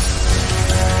把。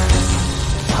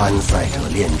参赛者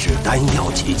炼制丹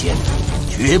药期间，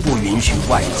绝不允许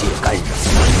外界干扰。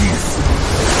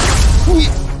你。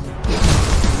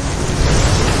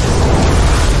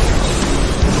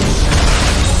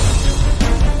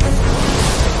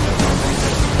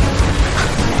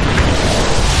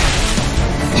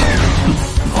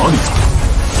哪里走？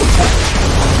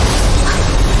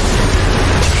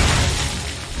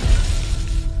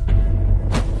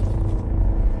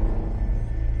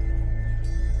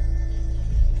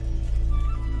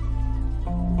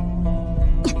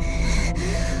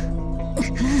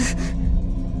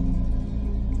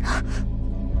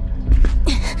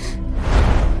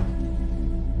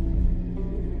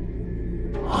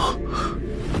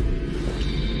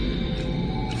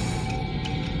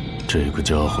这个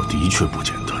家伙的确不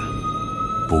简单，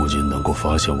不仅能够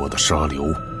发现我的沙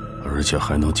流，而且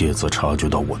还能借此察觉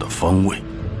到我的方位。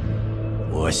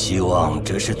我希望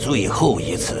这是最后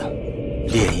一次。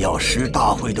炼药师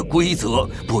大会的规则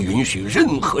不允许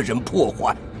任何人破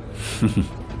坏。怎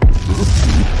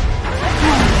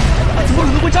么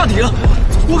可能会炸顶？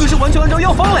我可是完全按照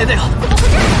药方来的呀！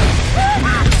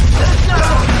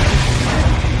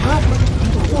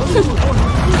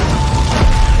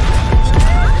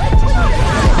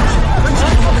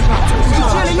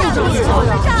接连又这么做呀？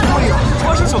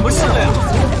发生什么事了呀？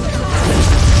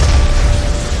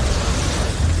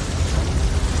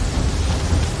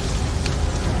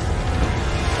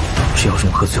只要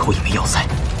融合最后一枚药材，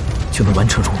就能完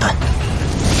成熔丹。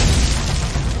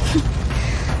哼，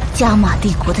加玛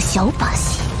帝国的小把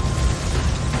戏。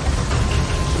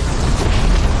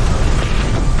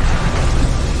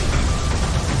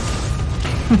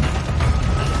哼。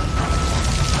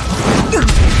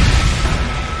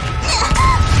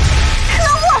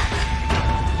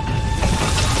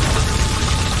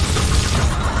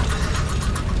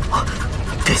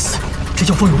该死，这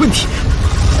药方有问题！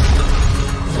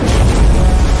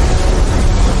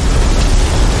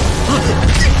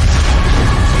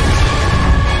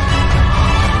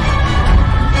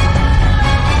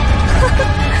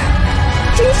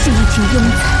真是一群庸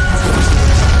才！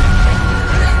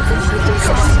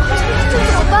这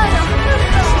怎么办呀？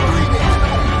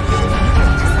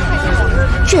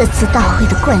这次大会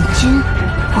的冠军，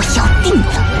我要定了！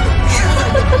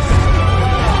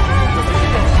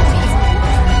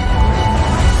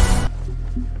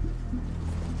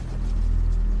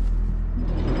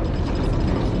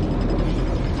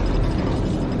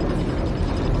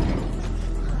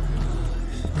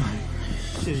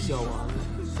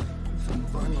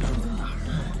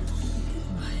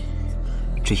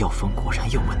这药方果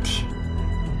然有问题。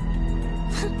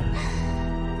哼，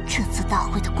这次大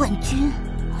会的冠军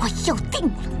我要定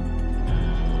了。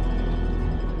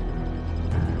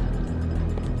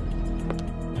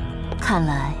看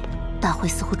来大会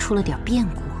似乎出了点变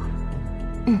故。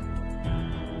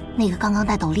那个刚刚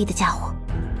戴斗笠的家伙，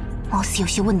貌似有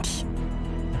些问题。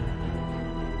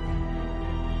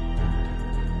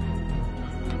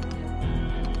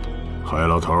海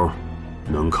老头，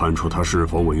能看出他是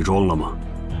否伪装了吗？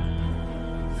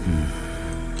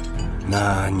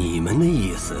那你们的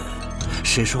意思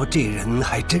是说这人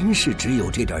还真是只有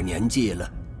这点年纪了？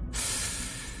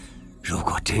如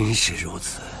果真是如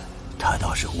此，他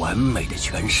倒是完美的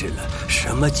诠释了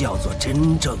什么叫做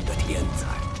真正的天才。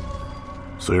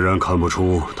虽然看不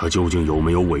出他究竟有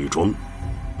没有伪装，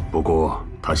不过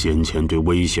他先前对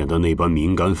危险的那般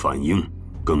敏感反应，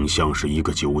更像是一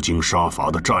个久经杀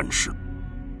伐的战士。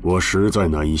我实在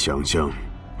难以想象，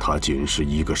她仅是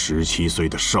一个17岁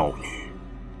的少女。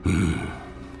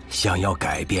想要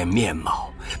改变面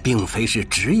貌，并非是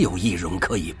只有易容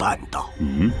可以办到。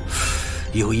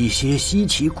有一些稀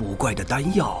奇古怪的丹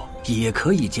药，也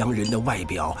可以将人的外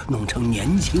表弄成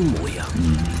年轻模样。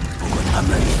不过它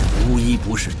们无一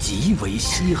不是极为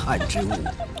稀罕之物，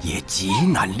也极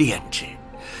难炼制。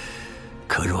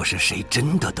可若是谁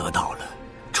真的得到了，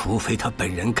除非他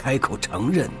本人开口承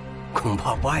认，恐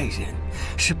怕外人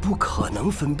是不可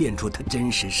能分辨出他真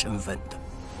实身份的。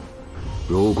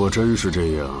如果真是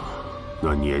这样，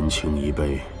那年轻一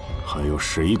辈还有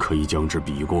谁可以将之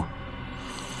比过？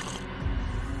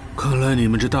看来你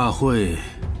们这大会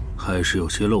还是有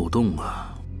些漏洞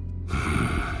啊。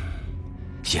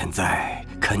现在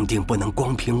肯定不能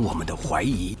光凭我们的怀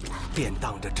疑，便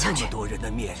当着这么多人的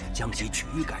面将其驱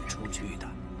赶出去的。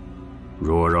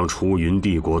若让出云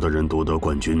帝国的人夺得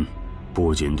冠军，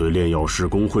不仅对炼药师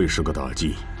工会是个打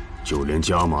击，就连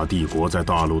加玛帝国在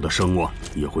大陆的声望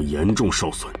也会严重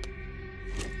受损。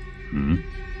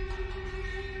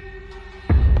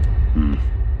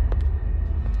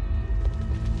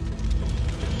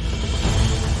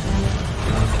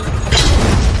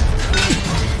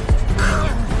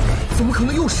怎么可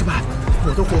能又失败？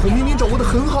我的火候明明掌握得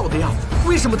很好的呀，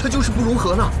为什么它就是不融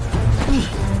合呢？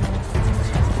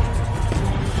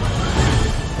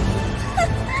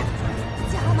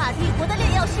加玛帝国的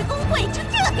炼药师工会就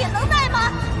这点能耐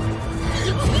吗？一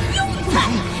群庸才！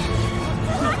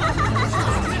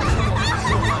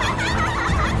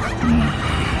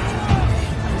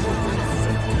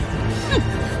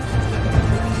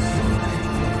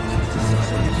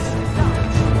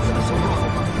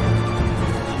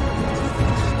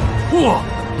哇，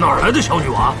哪来的小女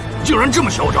娃，竟然这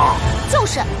么嚣张？就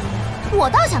是，我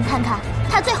倒想看看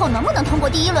他最后能不能通过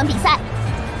第1轮比赛。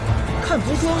看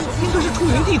服装应该是出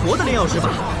云帝国的炼药师吧？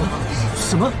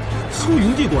什么？出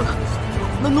云帝国的？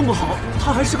那弄不好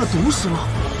他还是个毒师了。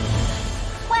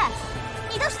喂，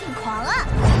你倒是挺狂啊！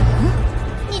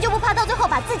你就不怕到最后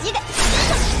把自己给……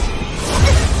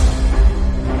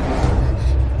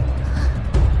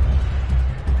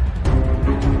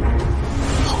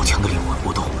好强的灵魂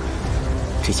波动！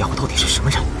这家伙到底是什么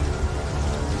人？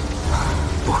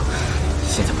不，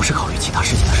现在不是考虑其他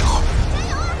事情的时候。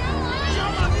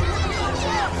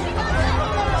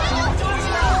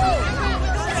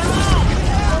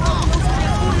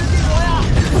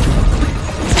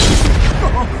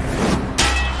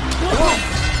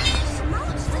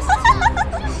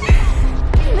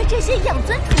你们这些养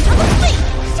尊处优的废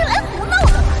物是来胡闹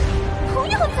的吗？不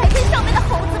要再跟上面的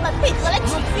猴子们配合来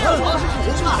取悦我！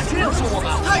这样说我们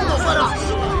太过分了！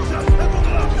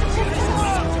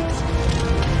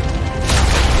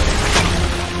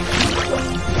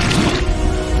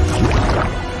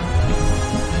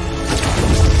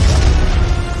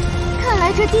看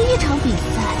来这第1场比赛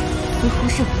似乎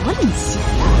是我领先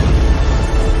了。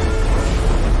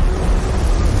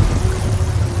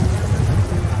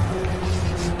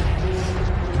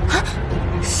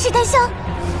是丹香，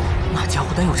那家伙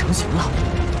丹药成型了，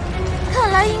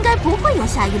看来应该不会有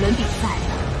下1轮比赛了。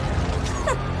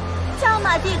哼，加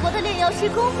玛帝国的炼药师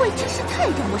工会真是太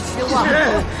让我失望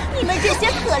了！你们这些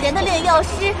可怜的炼药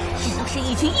师，只都是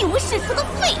一群一无是处的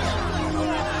废物。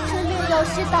这炼药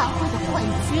师大会的冠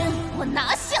军，我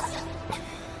拿下！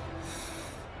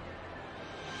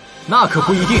那可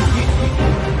不一定。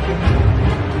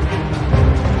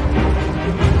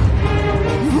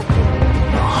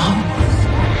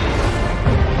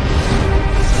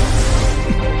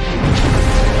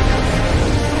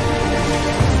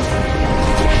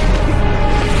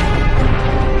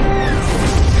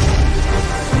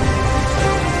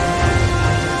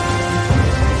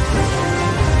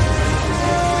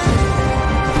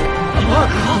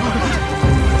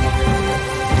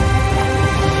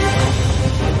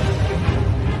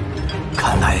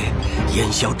看来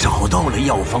燕萧找到了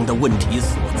药方的问题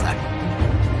所在。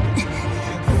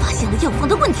发现了药方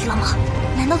的问题了吗？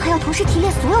难道他要同时提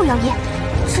炼所有药液？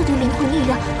这对灵魂力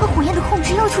量和火焰的控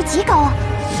制要求极高啊！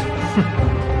哼，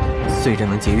虽然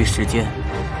能节约时间，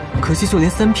可惜就连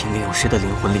3品炼药师的灵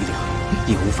魂力量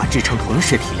也无法支撑同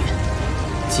时提炼，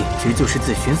简直就是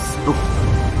自寻死路。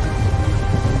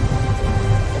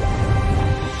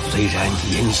虽然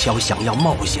燕萧想要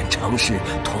冒险尝试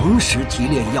同时提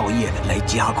炼药液来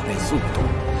加快速度，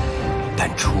但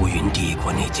出云帝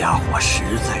国那家伙实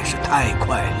在是太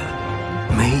快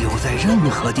了，没有在任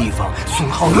何地方损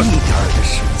耗一点的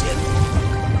时间。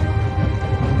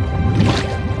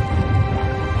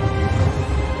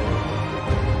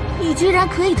你居然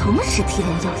可以同时提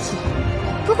炼药液，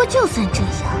不过就算这样，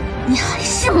你还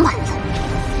是慢了。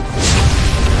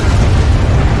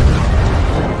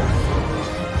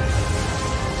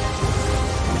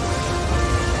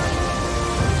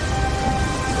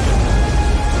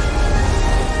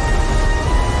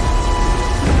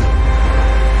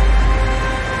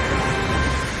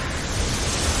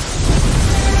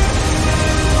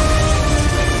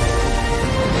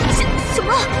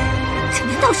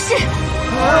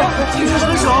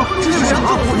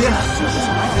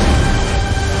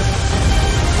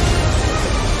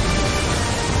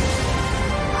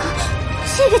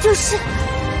就是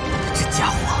这家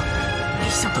伙，没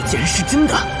想到竟然是真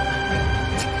的。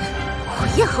火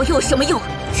焰好又有什么用？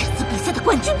这次比赛的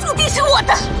冠军注定是我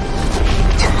的。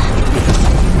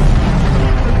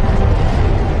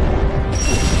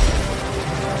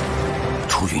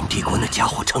出云帝国那家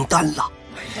伙成单了，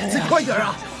再快点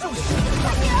啊！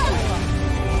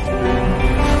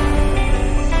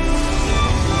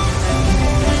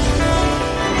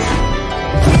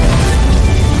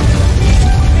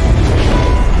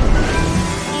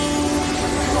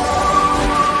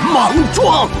莽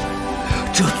撞！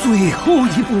这最后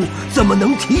一步怎么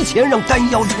能提前让丹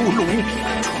药出炉？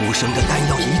出生的丹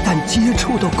药一旦接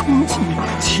触到空气，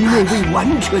其内未完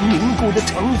全凝固的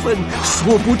成分，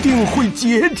说不定会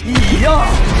解体呀！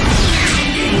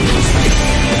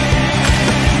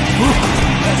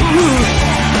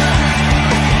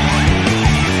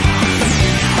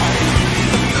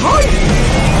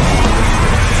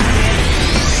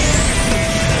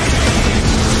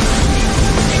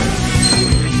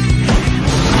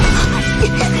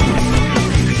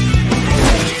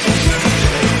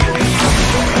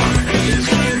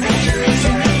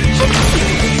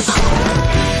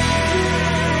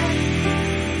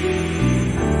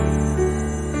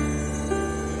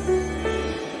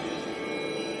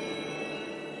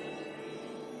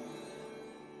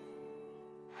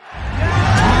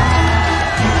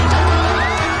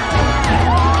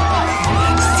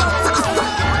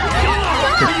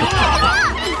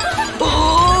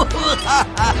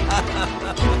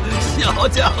小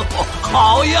家伙，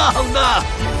好样的！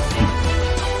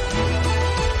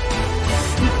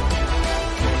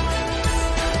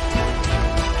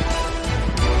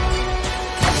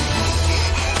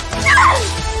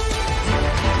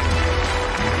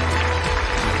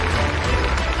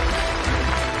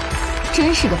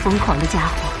真是个疯狂的家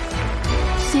伙。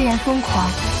虽然疯狂，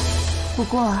不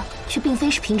过却并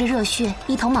非是凭着热血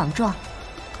一头莽撞。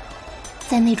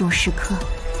在那种时刻，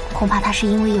恐怕他是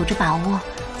因为有着把握，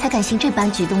才敢行这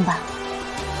般举动吧。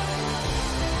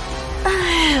哎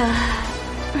呀，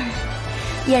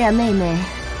嫣然妹妹，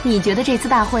你觉得这次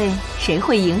大会谁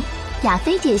会赢？亚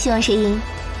菲姐希望谁赢？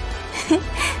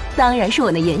当然是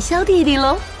我那元宵弟弟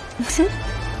喽。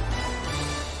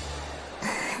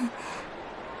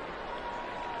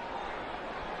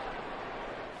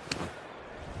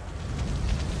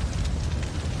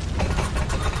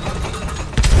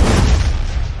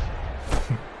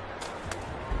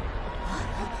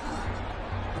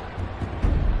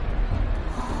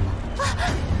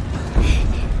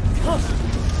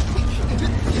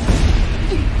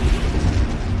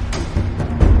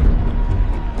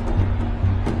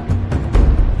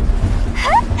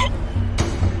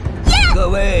各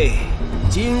位，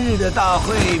今日的大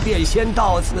会便先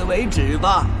到此为止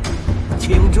吧，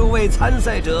请诸位参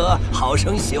赛者好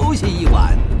生休息一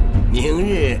晚。明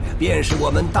日便是我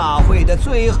们大会的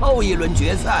最后一轮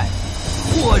决赛，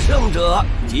获胜者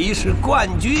即是冠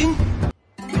军。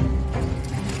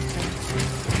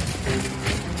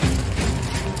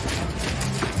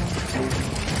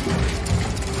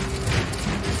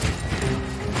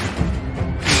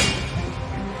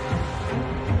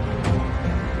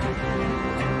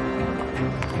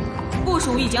部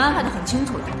署已经安排得很清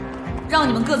楚了，让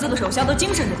你们各自的手下都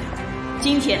精神着点，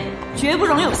今天绝不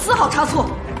容有丝毫差错。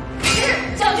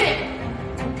是，将军。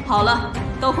好了，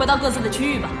都回到各自的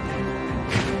区域吧。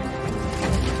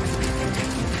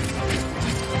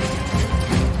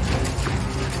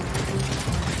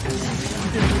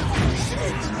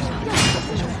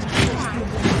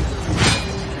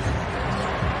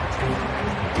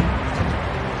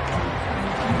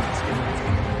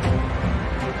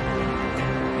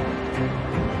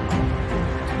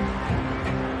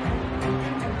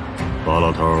巴老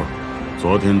头，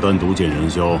昨天单独见元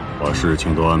宵，把事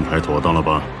情都安排妥当了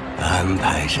吧？安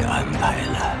排是安排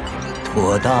了，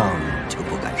妥当就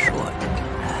不敢说了。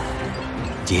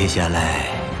接下来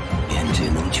便只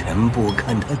能全部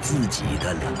看他自己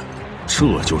的了。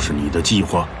这就是你的计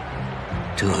划？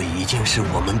这已经是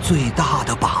我们最大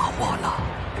的把握了。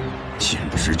简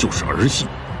直就是儿戏！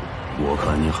我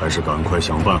看你还是赶快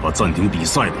想办法暂停比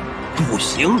赛吧。不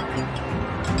行，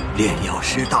炼药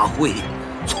师大会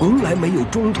从来没有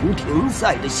中途停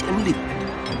赛的先例，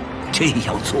这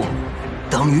样做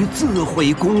等于自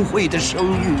毁工会的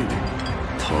声誉。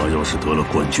他要是得了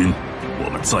冠军，我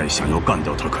们再想要干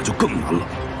掉他可就更难了。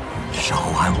稍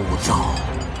安勿躁，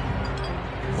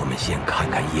我们先看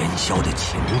看烟消的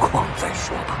情况再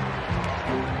说吧。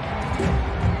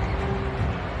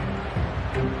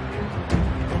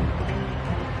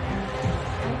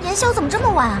烟消怎么这么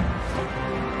晚啊？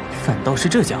反倒是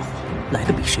这家伙来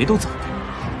的比谁都早。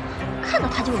看到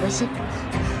他就恶心。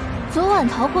昨晚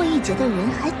逃过一劫的人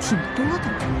还挺多的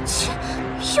呢。切，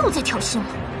又在挑衅了，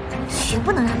绝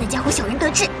不能让那家伙小人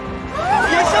得志。野生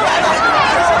来了！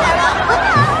野生来了！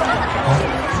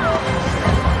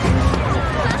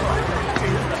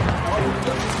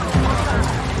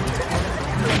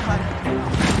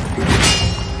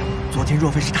昨天若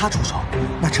非是他出手，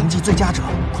那成绩最佳者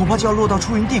恐怕就要落到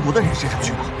出云帝国的人身上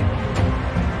去了。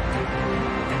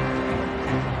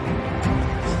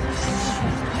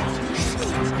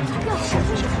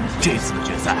这次的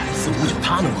决赛似乎就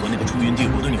他能和那个出云帝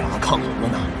国的女儿抗衡了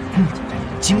呢。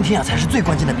今天才是最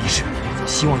关键的比试，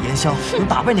希望炎萧能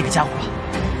打败那个家伙吧，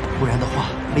不然的话，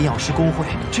炼药师公会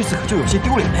这次可就有些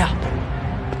丢脸了呀。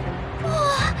哇，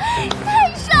太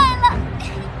帅了！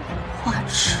花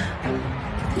痴。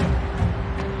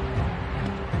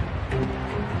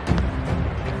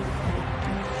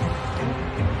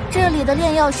这里的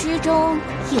炼药师中，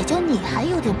也就你还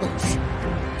有点本事。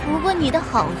不过你的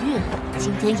好运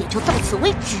今天也就到此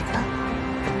为止了。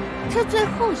这最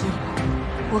后一轮，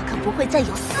我可不会再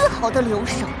有丝毫的留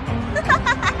手。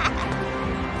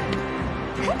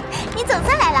你总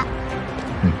算来了。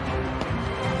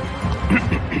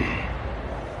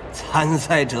参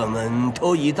赛者们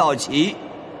都已到齐，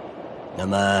那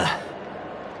么，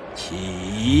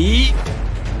起！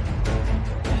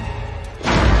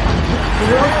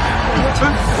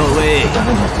各位，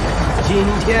今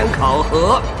天考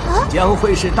核将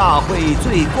会是大会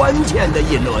最关键的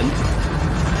一轮，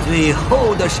最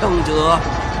后的胜者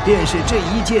便是这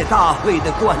一届大会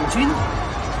的冠军。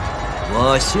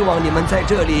我希望你们在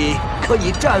这里可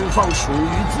以绽放属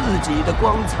于自己的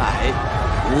光彩，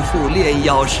不负炼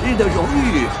药师的荣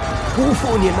誉，不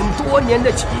负你们多年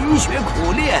的勤学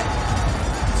苦练，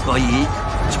所以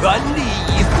全力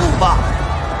以赴吧。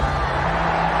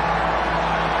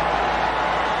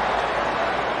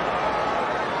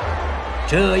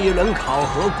这一轮考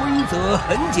核规则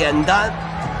很简单，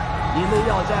你们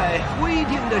要在规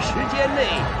定的时间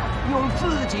内用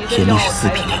自己的药材田力是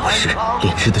4品炼药师，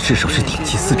炼制的至少是顶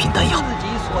级4品丹药，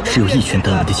只有1圈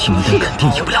丹纹的青云丹肯定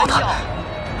赢不了他，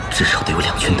至少得有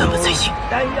2圈丹纹才行。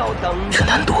这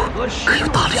难度可又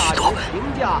大了许多。评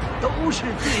价都是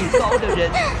最高的人，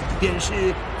便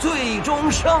是最终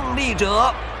胜利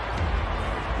者。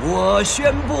我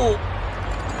宣布。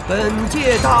本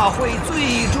届大会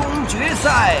最终决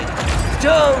赛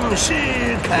正式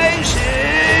开始。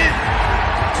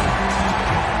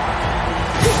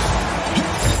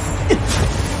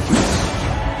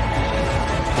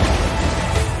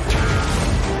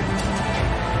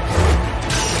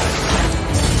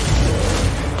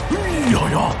哎呀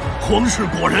呀，皇室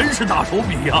果然是大手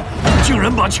笔呀，竟然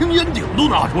把青烟鼎都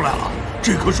拿出来了，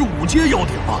这可是5阶药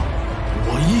鼎啊！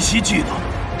我依稀记得。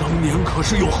当年可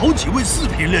是有好几位4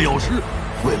品炼药师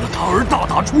为了他而大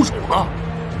打出手呢。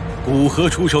古河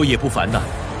出手也不凡呐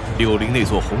，60那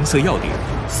座红色药鼎，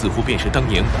似乎便是当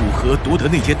年古河夺得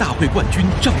那届大会冠军、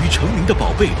战于成名的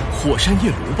宝贝火山夜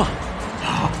炉吧？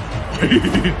哎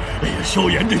呀，萧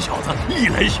炎这小子历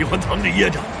来喜欢藏着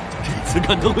掖着，这次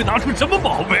看他会拿出什么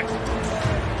宝贝。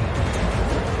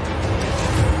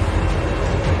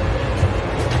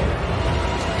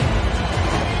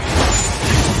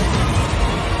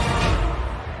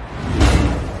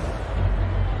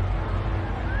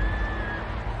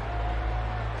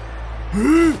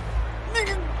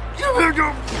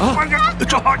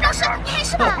药师，你没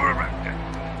事吧？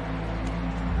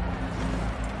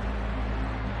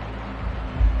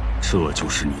这就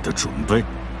是你的准备？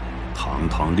堂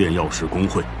堂炼药师公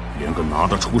会，连个拿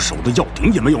得出手的药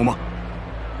鼎也没有吗？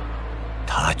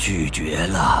他拒绝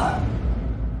了。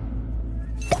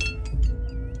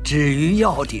至于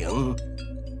药鼎，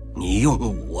你用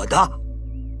我的。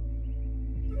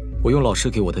我用老师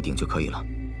给我的鼎就可以了。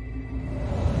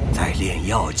在炼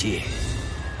药界，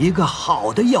一个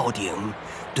好的药鼎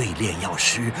对炼药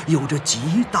师有着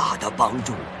极大的帮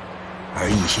助，而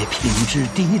一些品质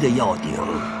低的药鼎，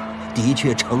的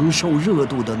确承受热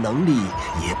度的能力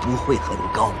也不会很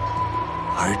高，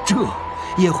而这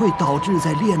也会导致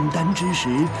在炼丹之时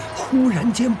忽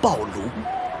然间爆炉。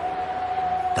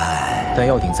但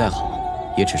药鼎再好，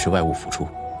也只是外物辅助，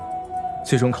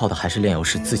最终靠的还是炼药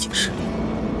师自己的实力。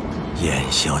燕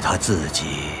萧他自己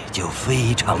就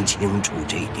非常清楚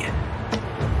这一点。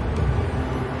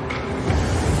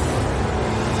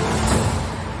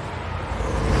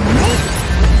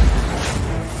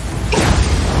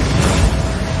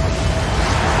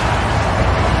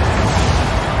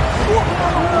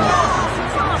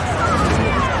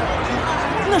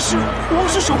那是王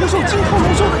室守护兽金头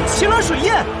龙兽奇兰水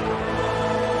燕。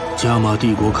加玛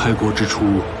帝国开国之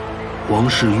初，王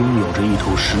室拥有着一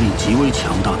头实力极为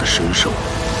强大的神兽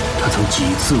他曾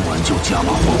几次挽救加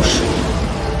玛皇室，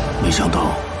没想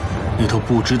到那头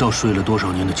不知道睡了多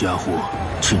少年的家伙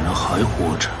竟然还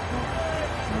活着。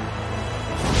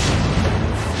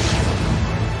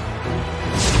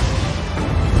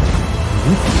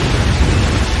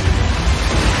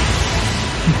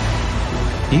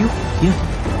离火焰，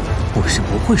我是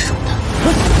不会输的。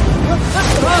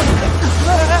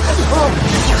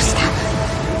又是他！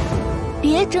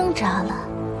别挣扎了，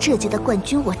这届的冠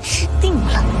军我吃定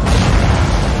了。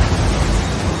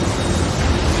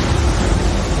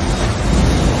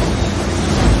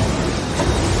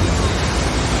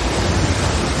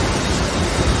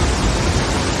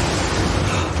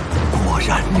果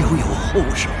然留有后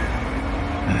手。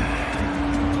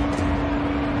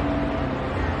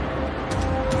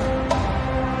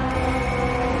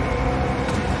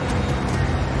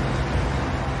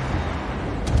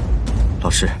老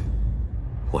师，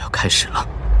我要开始了。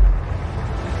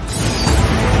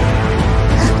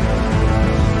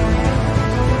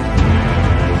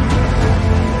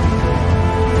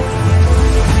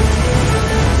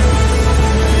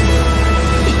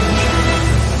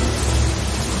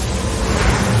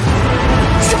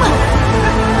什么？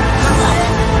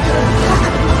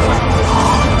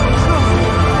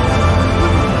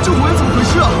这火焰怎么回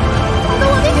事啊？跑到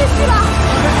我那边去了。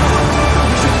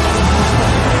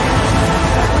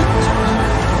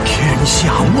天下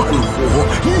万火，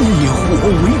一火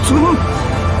为尊，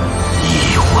一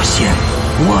火现，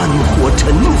万火沉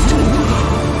浮。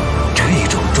这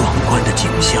种壮观的景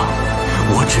象，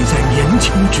我只在年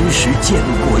轻之时见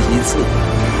过一次，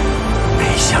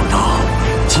没想到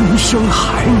今生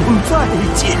还能再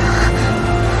见。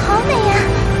好美呀！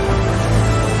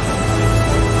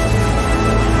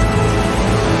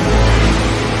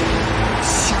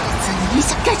小子，你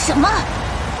想干什么？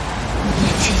你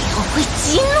这以后会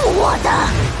激怒我的。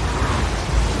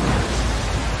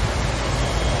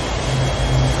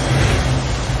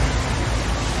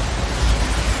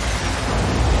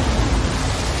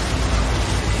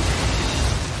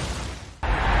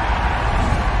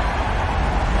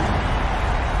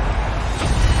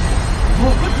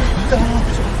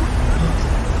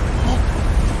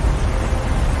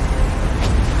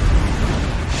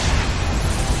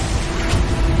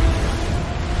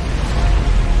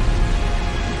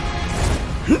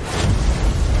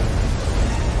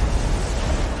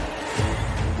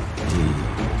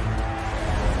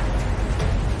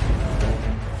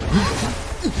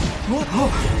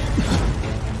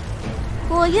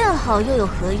火焰好又有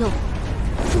何用？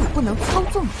若不能操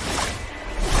纵，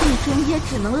最终也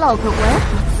只能落个玩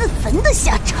火自焚的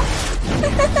下场。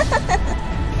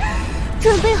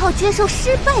准备好接受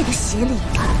失败的洗礼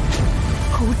吧，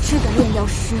无知的炼药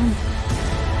师你！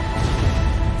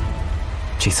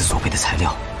这次所备的材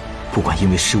料，不管因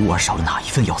为失误而少了哪一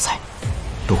份药材，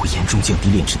都会严重降低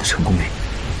炼制的成功率，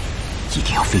一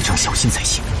定要非常小心才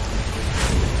行。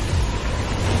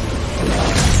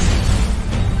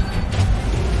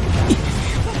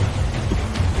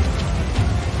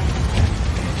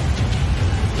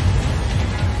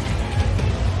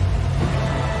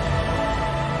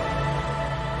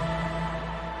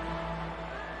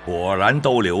果然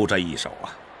都留着一手啊！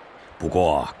不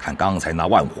过看刚才那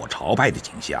万火朝拜的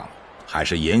景象，还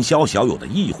是炎萧小友的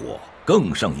异火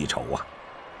更胜一筹啊！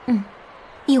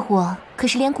异火可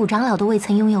是连古长老都未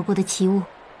曾拥有过的奇物，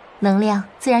能量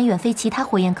自然远非其他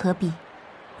火焰可比。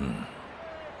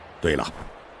对了，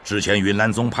之前云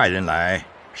岚宗派人来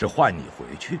是唤你回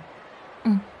去。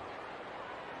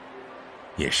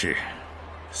也是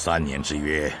，3年之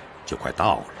约就快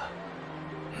到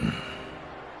了。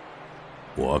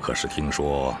我可是听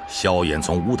说萧炎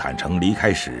从乌坦城离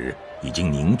开时，已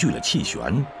经凝聚了气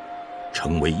旋，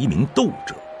成为一名斗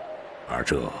者，而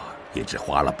这也只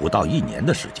花了不到1年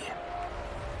的时间。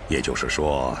也就是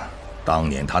说，当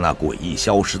年他那诡异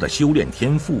消失的修炼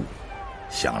天赋，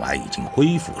想来已经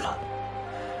恢复了。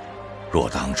若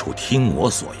当初听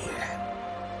我所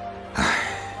言，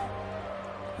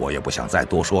我也不想再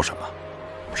多说什么，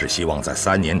只希望在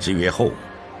3年之约后，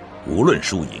无论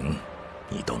输赢，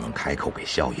你都能开口给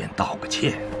萧炎道个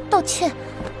歉。道歉？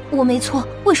我没错，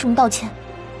为什么道歉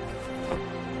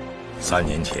？3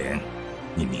年前，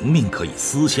你明明可以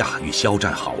私下与萧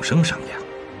战好生商量，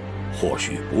或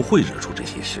许不会惹出这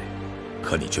些事，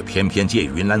可你却偏偏借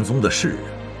云岚宗的事，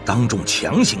当众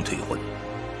强行退婚。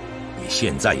你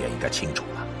现在也应该清楚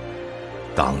了，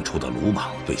当初的鲁莽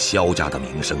对萧家的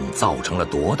名声造成了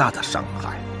多大的伤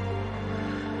害。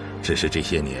只是这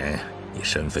些年你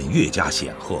身份越加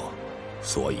显赫，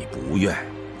所以不愿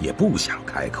也不想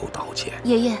开口道歉。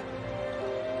爷爷，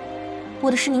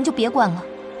我的事您就别管了，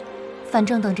反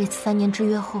正等这次3年之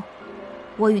约后，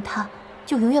我与他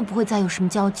就永远不会再有什么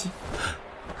交集。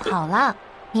好啦，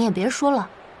你也别说了，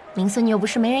名孙女又不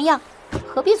是没人要，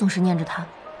何必总是念着她？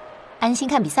安心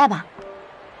看比赛吧。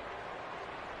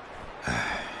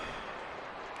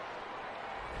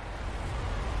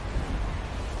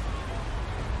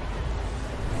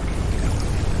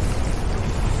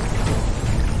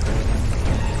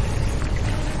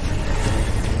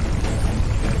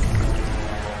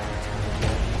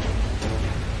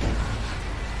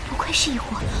不愧是异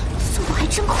火，速度还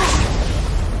真快。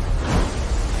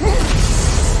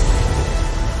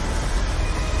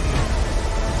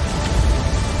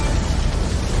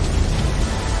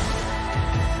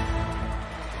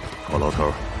高老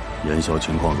头，岩枭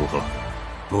情况如何？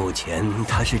目前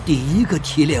他是第一个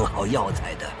提炼好药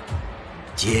材的，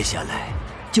接下来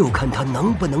就看他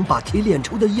能不能把提炼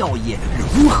出的药液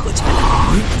融合起来。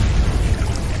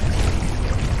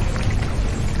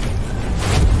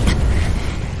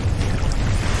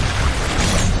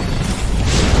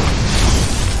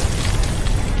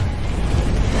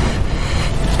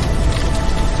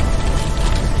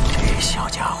这小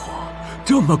家伙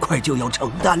这么快就要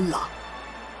成丹了。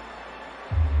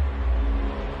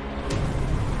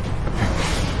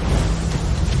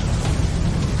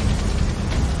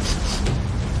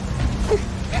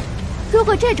如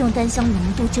果这种丹香浓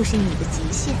度就是你的极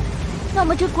限，那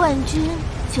么这冠军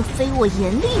就非我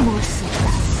严厉莫属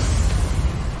了。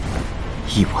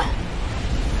1文，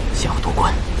想要夺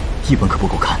冠，1文可不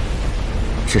够看，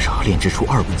至少要炼制出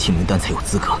2文清灵丹才有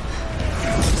资格。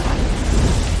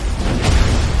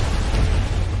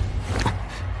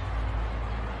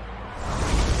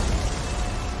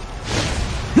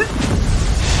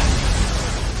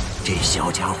这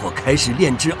小家伙开始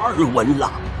炼制2文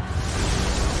了。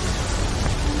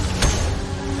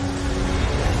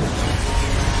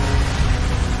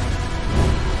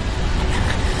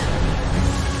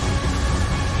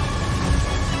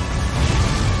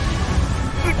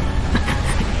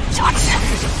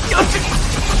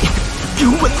给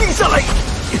我稳定下来！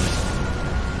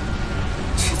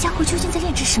这家伙究竟在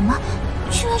炼制什么？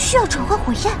居然需要转换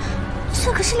火焰，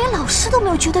这可是连老师都没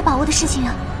有绝对把握的事情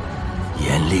啊！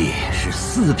严厉是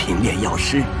4品炼药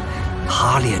师，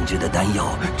他炼制的丹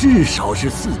药至少是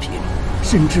4品，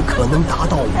甚至可能达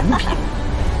到5品。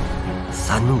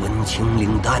3文清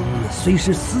灵丹虽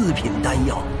是4品丹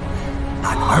药，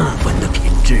但2文的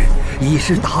品质已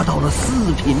是达到了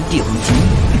4品顶级。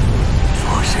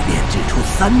若是炼制出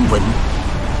3文，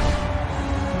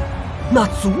那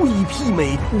足以媲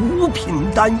美5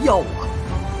品丹药啊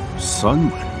！3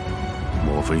文，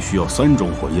莫非需要3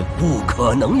种火焰？不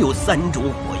可能有3种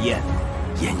火焰。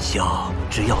岩枭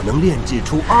只要能炼制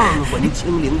出2文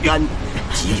清灵丹，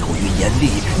即有与严厉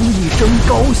一争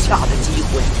高下的机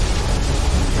会。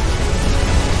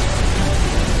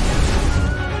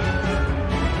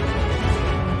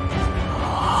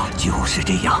就是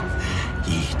这样。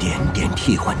一点点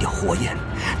替换掉火焰，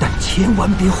但千万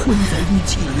别混在一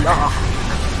起呀！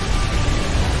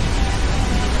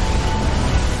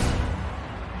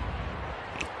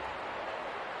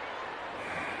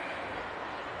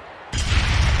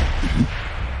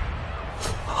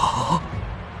啊！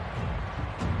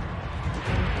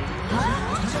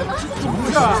怎么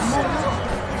回事啊？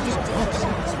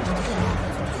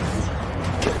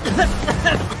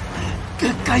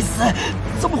该死！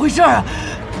怎么回事啊？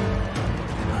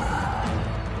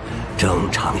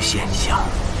正常现象，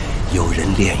有人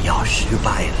炼药失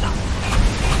败了。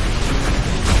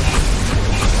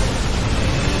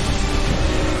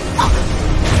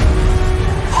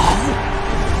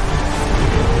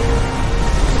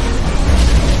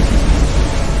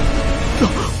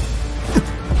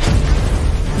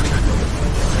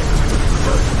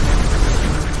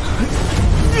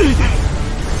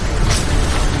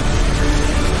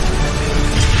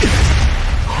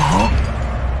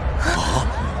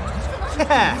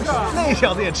那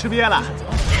小子也吃瘪了。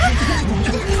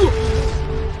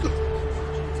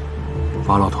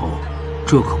法老头，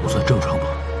这可不算正常吧？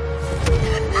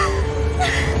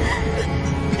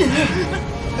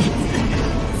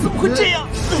怎么会这样？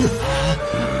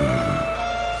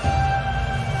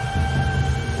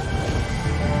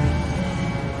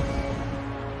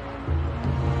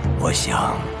我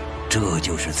想，这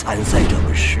就是参赛者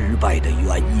们失败的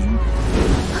原因。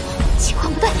情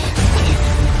况不对。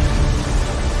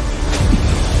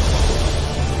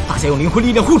大家用灵魂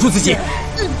力量护住自己。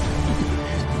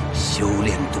修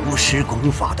炼毒师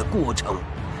功法的过程，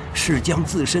是将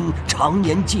自身常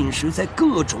年浸食在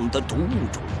各种的毒物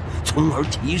中，从而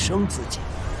提升自己。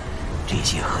这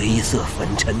些黑色粉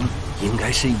尘，应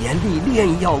该是严厉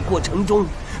炼药过程中，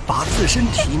把自身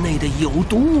体内的有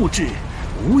毒物质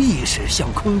无意识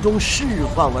向空中释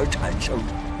放而产生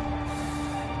的。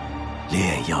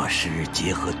炼药师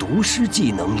结合毒师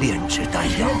技能炼制丹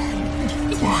药，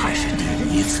我还是第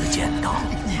一次见到。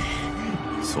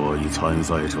所以参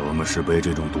赛者们是被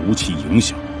这种毒气影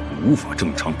响，无法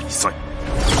正常比赛。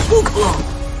不可！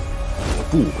我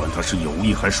不管他是有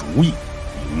意还是无意，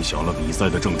影响了比赛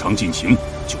的正常进行，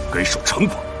就该受惩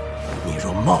罚。你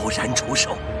若贸然出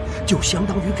手，就相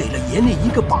当于给了爷那一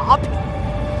个把柄，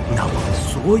那么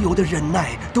所有的忍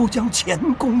耐都将前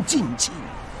功尽弃。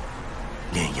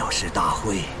炼药师大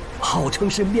会号称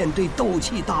是面对斗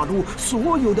气大陆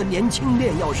所有的年轻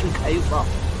炼药师开放，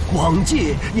往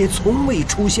届也从未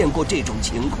出现过这种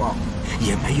情况，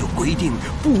也没有规定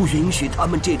不允许他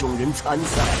们这种人参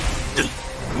赛。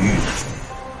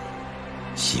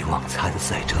希望参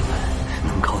赛者们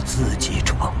能靠自己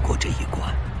闯过这一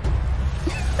关。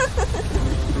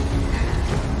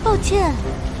抱歉，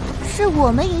是我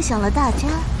们影响了大家。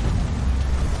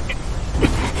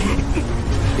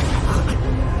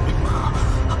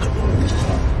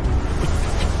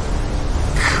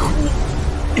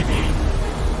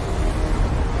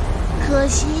可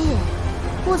惜，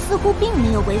我似乎并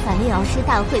没有违反炼药师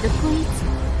大会的规则。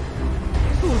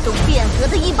不懂变革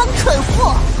的一帮蠢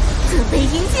货，准备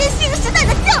迎接新时代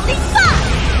的降临吧！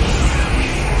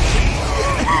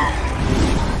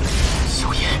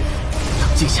萧炎，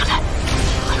冷静下来，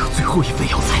还有最后一份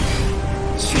药材，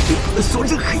绝对不能受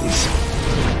任何影响。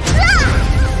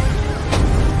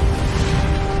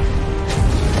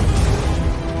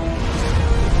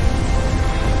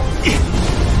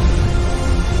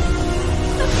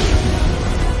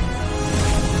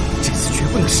这次绝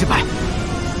不能失败。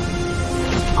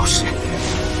老师，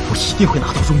我一定会拿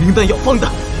到荣灵丹药方的。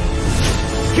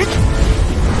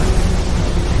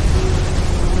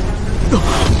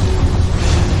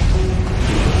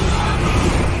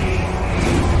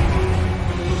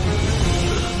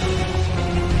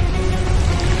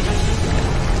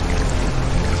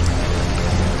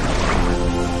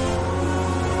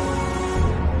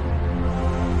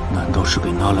难道是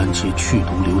给纳兰杰去毒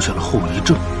留下了后遗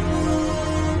症？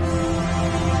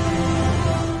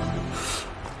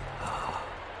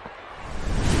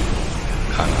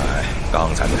看来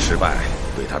刚才的失败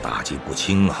对他打击不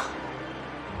轻啊。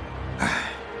唉，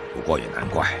不过也难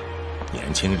怪，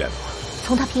年轻人嘛。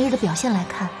从他平日的表现来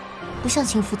看，不像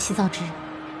心浮气躁之人。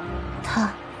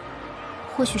他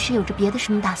或许是有着别的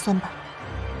什么打算吧。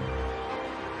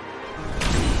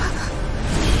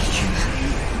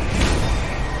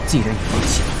既然你放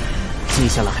弃了，接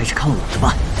下来还是看我的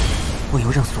吧。我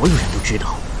要让所有人都知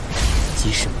道，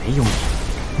即使没有你，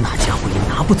那家伙也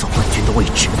拿不走冠军的位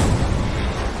置。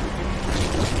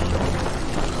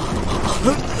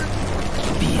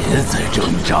别再挣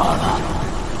扎了，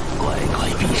乖乖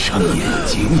闭上眼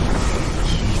睛，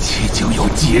一切就要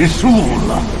结束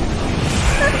了。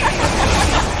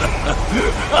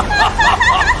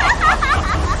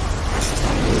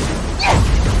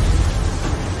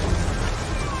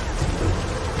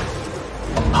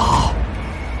啊，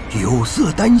有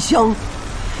色丹香，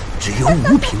只有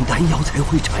5品丹药才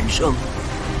会产生。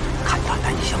看它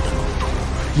丹香的浓度，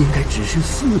应该只是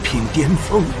4品巅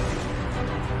峰。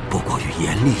不过与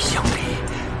严厉相比，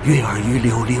月儿与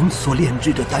柳灵所炼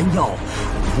制的丹药，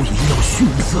无疑要逊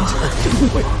色很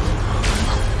多。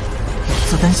有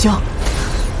色丹香，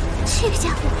这个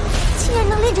家伙竟然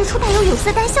能炼制出带有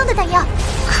色丹香的丹药！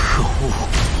可恶！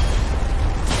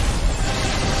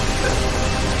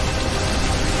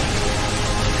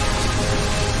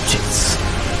这次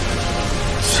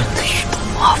真的遇到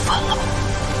麻烦了，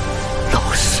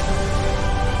老师，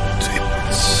对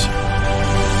不起。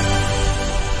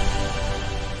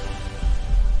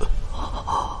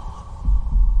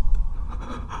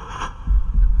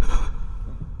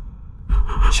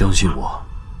相信我，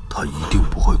他一定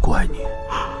不会怪你。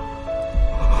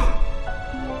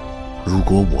如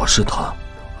果我是他，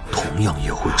同样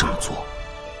也会这么做。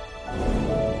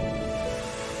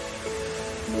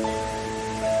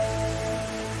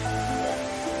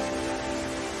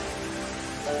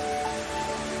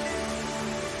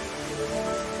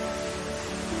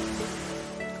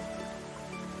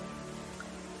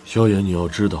萧炎，你要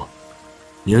知道，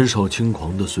年少轻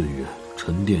狂的岁月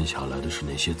沉淀下来的是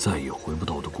那些再也回不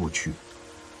到的过去，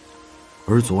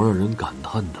而总让人感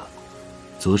叹的，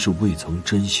则是未曾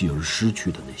珍惜而失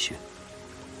去的那些。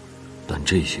但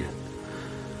这些，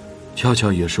恰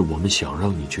恰也是我们想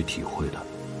让你去体会的，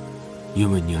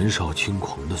因为年少轻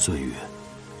狂的岁月，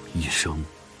一生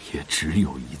也只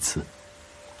有一次。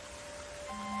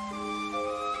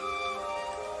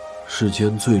世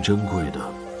间最珍贵的，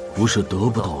不是得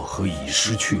不到和已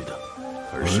失去的，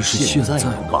而是现在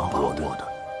能把握的。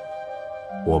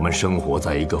我们生活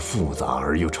在一个复杂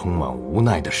而又充满无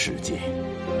奈的世界，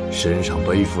身上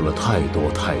背负了太多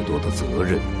太多的责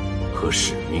任和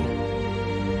使命。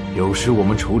有时我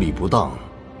们处理不当，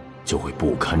就会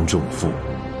不堪重负，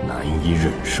难以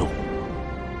忍受。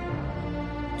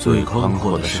最宽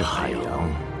阔的是海洋，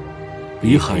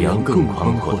比海洋更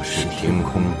宽阔的是天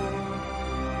空，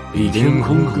比天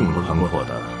空更宽阔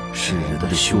的是人的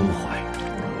胸怀。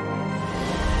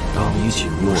当你紧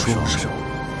握双手，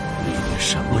里面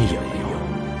什么也没有；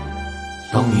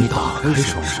当你打开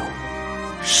双手，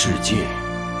世界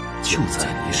就在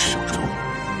你手中。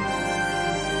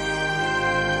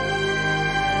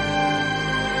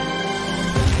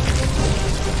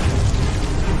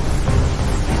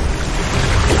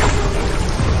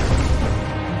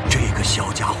这个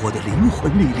小家伙的灵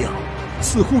魂力量，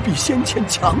似乎比先前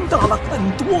强大了很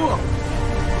多。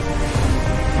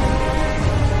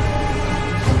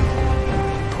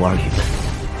徒儿愚笨，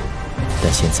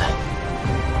但现在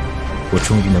我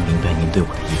终于能明白您对我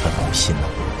的一番苦心了。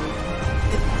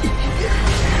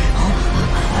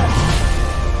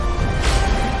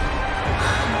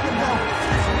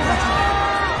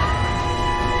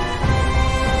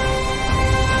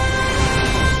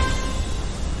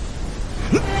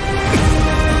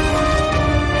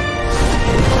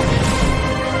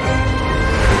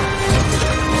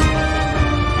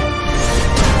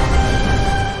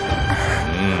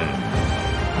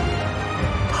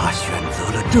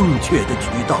正确的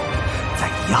渠道，在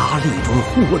压力中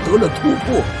获得了突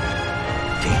破。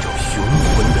这种雄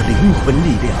浑的灵魂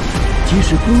力量，即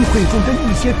使工会中的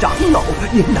一些长老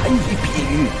也难以比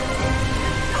喻。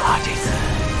他这次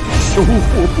收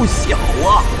获不小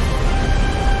啊！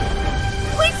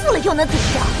恢复了又能怎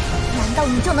样？难道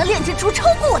你就能炼制出超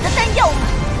过我的丹药吗？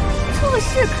做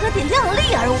事可得量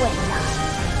力而为呀！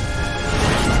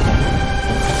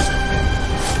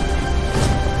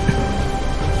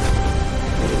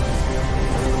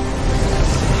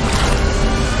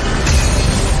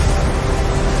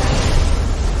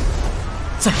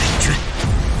再来一拳！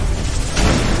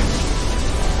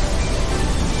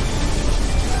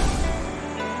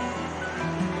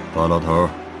大老头，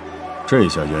这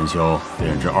下元宵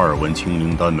炼制2文清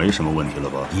灵丹没什么问题了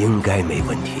吧？应该没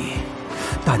问题，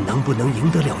但能不能赢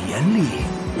得了严厉，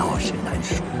倒是难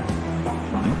说。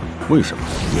为什么？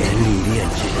严厉炼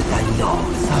制的丹药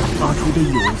散发出的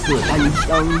有色丹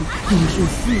香，更是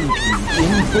四品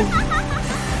巅峰。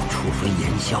除非元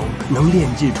宵能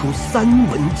炼制出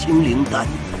3文清灵丹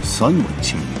，3文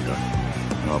清灵丹，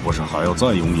那不是还要再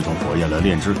用一种火焰来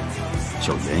炼制？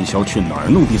叫元宵去哪儿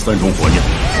弄第3种火焰？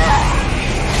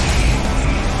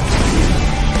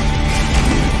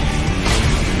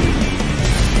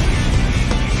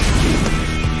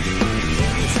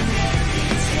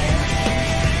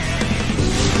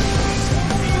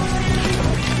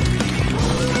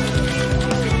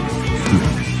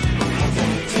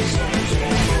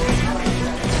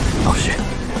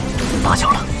发小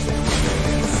了，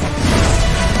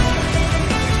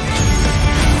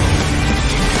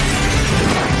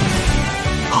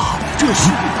啊，这是。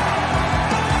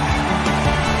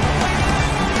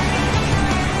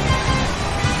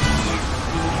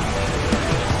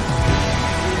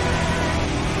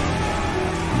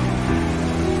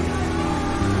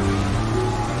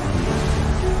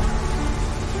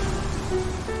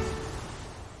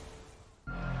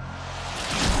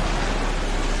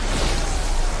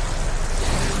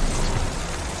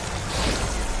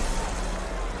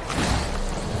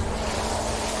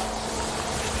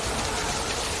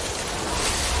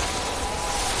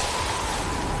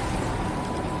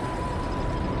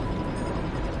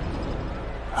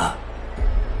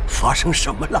发生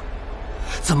什么了？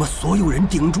怎么所有人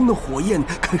鼎中的火焰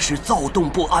开始躁动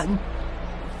不安？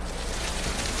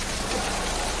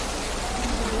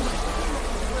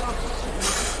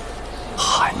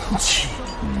寒气。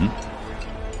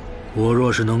我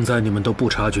若是能在你们都不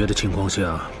察觉的情况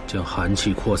下，将寒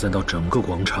气扩散到整个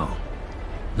广场，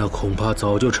那恐怕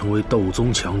早就成为斗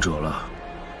宗强者了。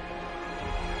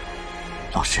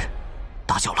老师，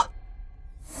打搅了。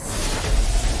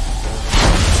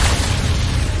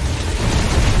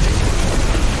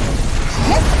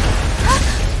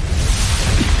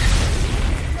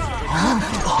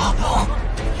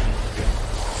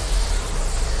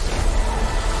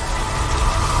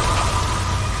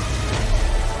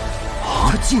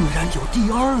竟然有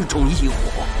第2种异火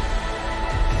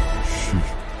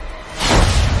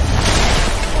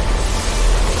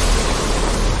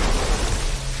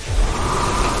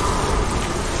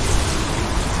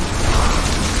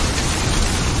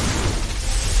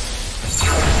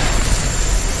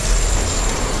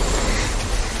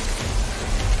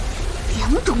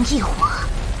！2种异火，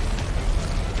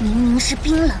明明是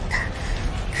冰冷的，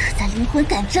可在灵魂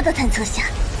感知的探测下，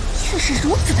却是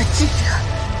如此的炙热。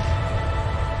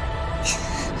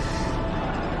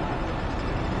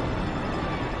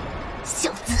小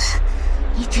子，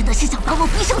你真的是想把我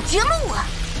逼上绝路啊！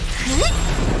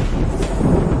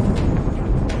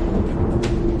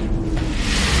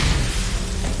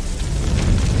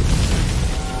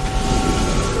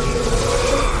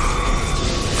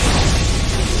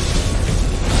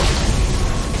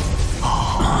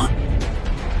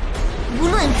无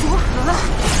论如何，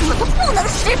我都不能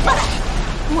失败。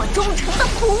我忠诚的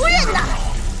仆人呐，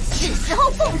是时候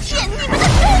奉献你们的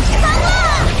忠诚了！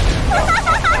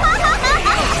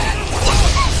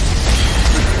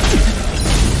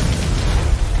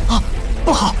啊，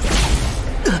不好！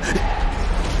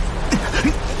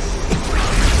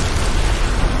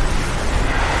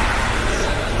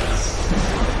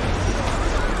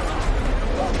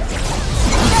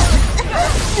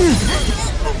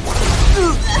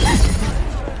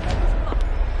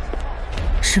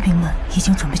士兵们已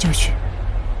经准备就绪。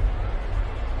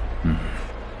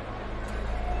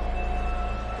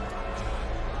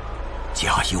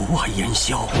加油啊，炎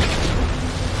萧！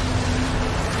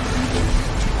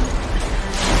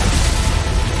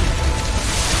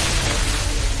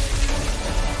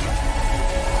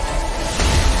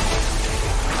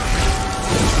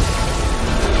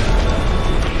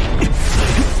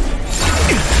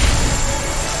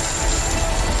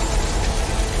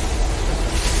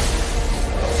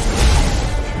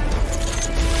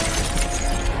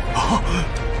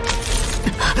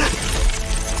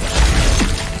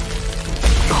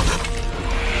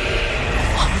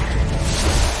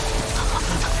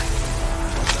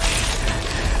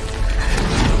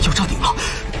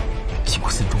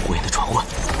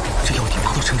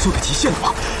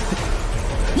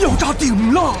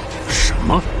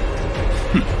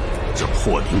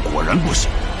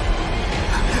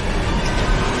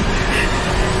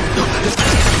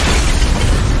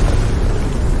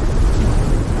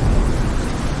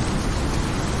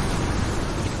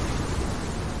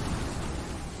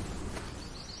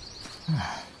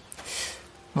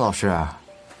老师，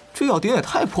这药鼎也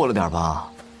太破了点吧？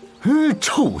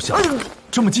臭小子，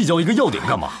这么计较一个药鼎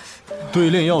干嘛？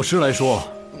对炼药师来说，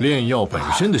炼药本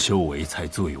身的修为才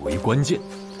最为关键。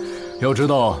要知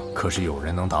道，可是有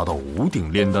人能达到无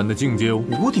顶炼丹的境界哦。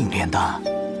无顶炼丹？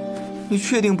你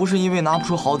确定不是因为拿不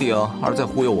出好鼎而在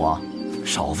忽悠我？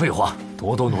少废话，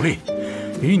多多努力，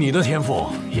以你的天赋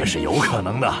也是有可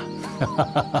能的。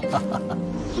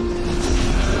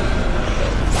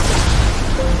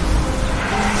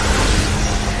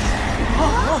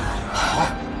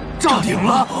炸顶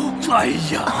了！哎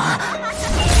呀，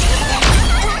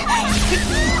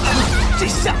这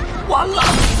下完了！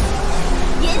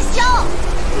炎萧，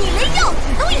你连药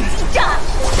鼎都已经炸，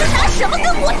这拿什么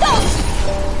跟我斗？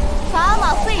法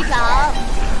马会长，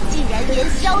既然炎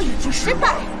萧已经失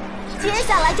败，接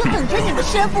下来就等着你们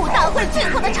宣布大会最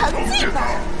后的成绩吧。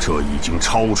这已经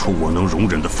超出我能容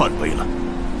忍的范围了。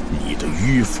你的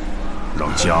迂腐，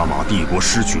让加玛帝国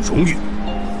失去荣誉，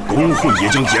工会也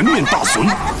将颜面大损。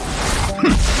哼！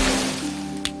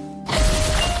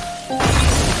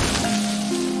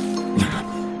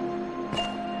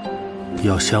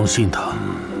要相信他。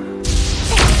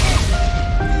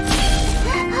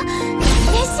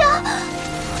炎萧，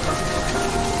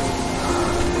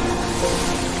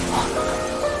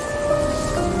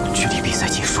距离比赛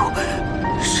结束，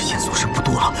时间所剩不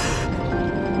多了。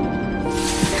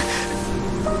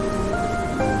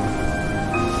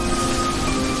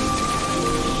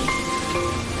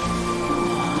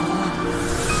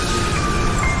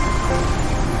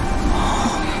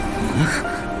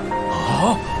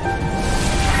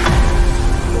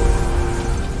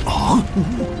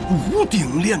无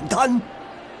顶炼丹，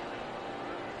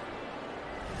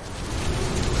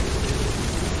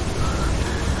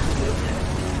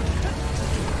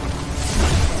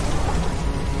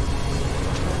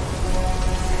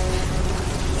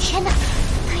天哪，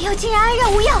他药竟然安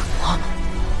然无恙！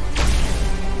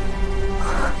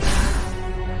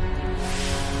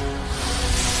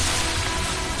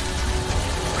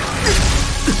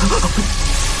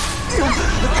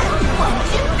王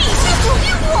军必须属于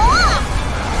我！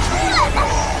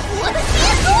我的杰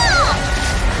作！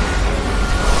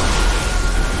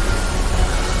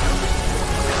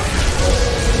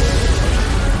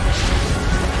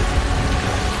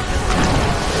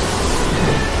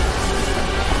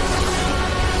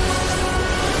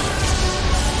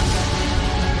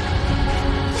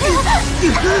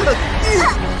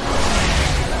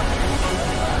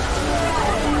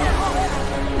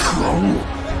可恶！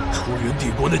出云帝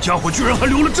国那家伙居然还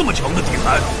留了这么强的底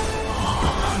牌！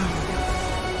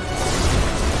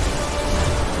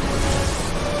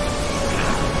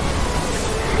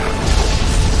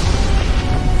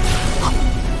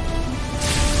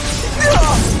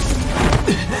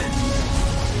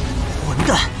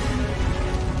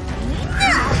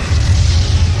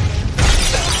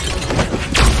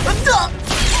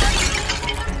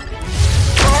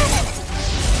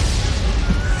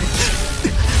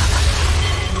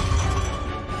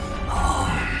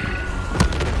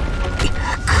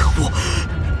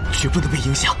绝不能被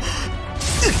影响。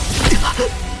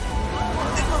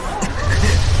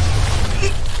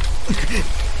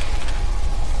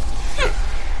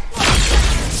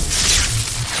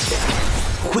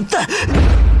混蛋！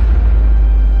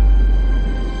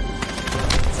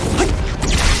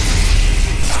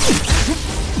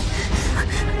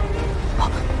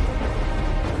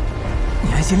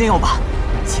你安心炼药吧，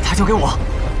其他交给我。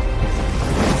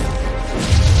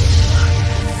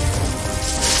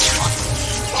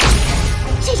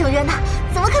这种人呢，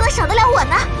怎么可能少得了我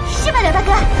呢？是吧，刘大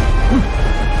哥？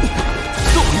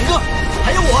宋明哥，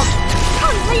还有我，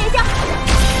靠你了，炎夏！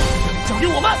交给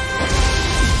我们，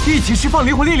一起释放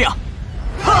灵魂力量！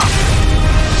哈！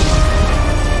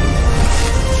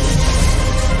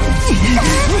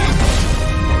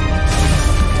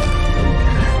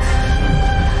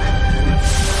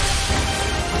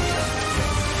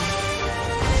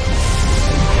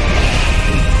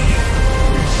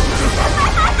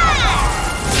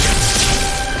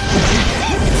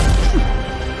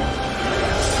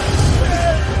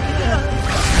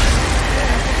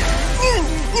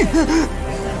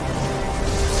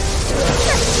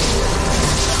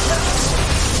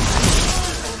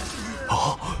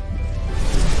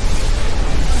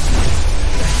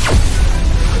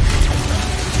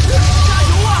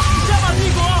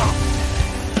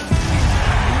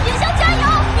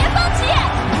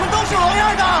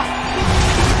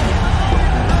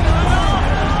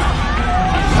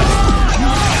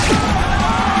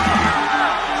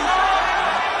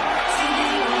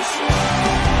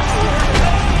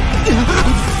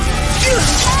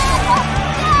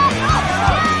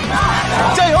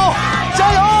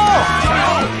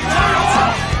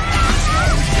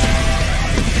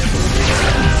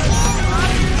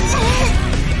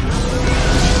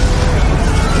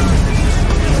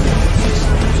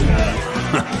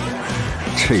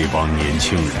这帮年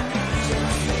轻人，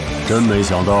真没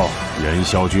想到元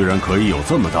宵居然可以有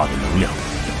这么大的能量，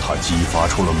它激发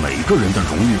出了每个人的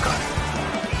荣誉感。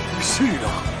是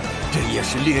啊，这也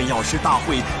是炼药师大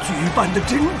会举办的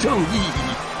真正意义。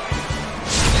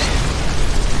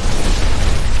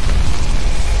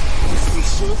四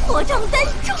星破障丹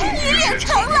终于炼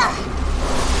成了，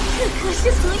这可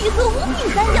是和一盒5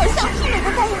品丹药相媲美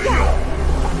的丹药。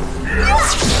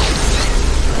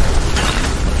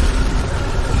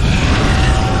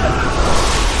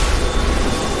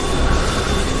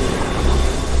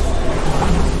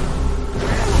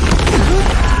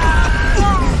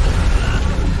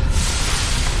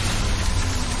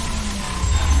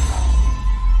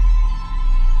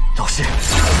老师，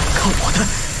看我的！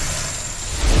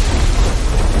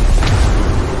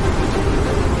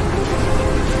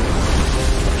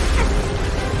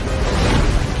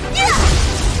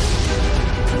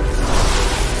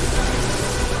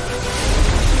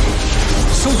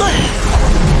手段！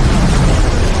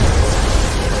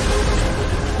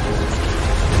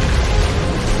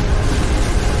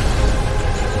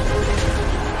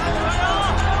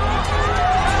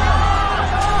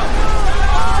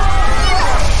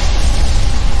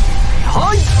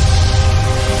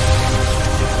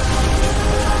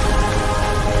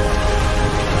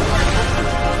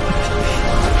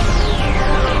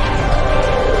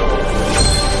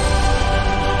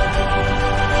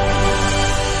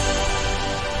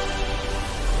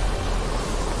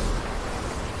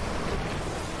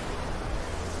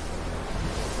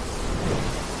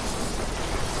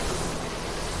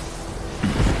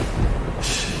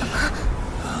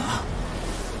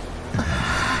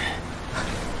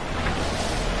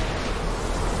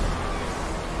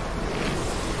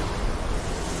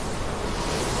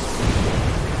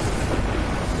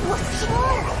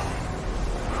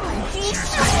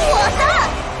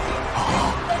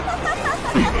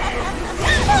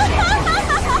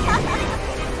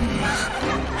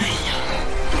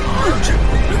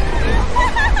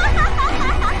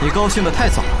你高兴得太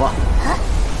早了吧？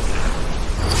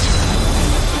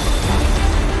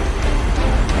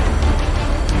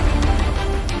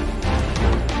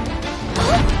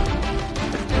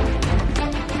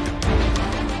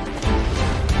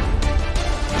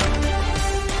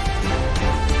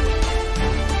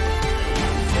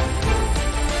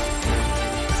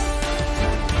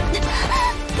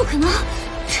不可能，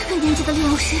这个年纪的炼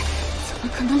药师怎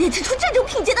么可能炼制出这种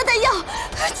品阶的丹药？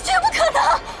绝不可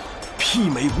能！媲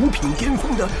美5品巅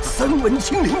峰的3文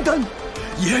清灵丹，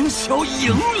炎萧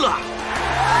赢了！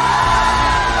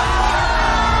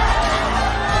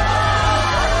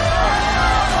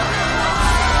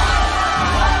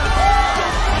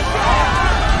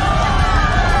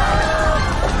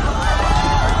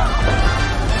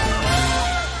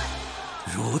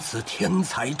如此天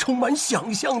才、充满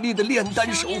想象力的炼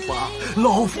丹手法，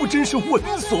老夫真是闻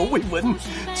所未闻。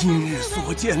今日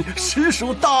所见，实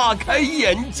属大开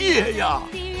眼界呀！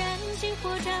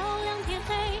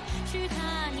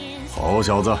好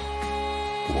小子，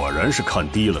果然是看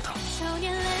低了他。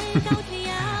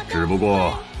只不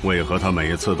过，为何他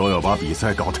每次都要把比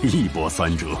赛搞得一波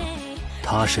三折？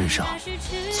他身上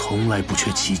从来不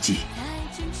缺奇迹。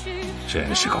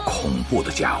真是个恐怖的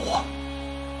家伙。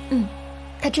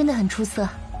他真的很出色。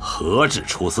何止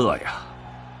出色呀！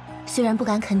虽然不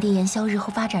敢肯定炎萧日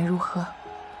后发展如何，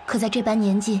可在这般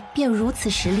年纪便有如此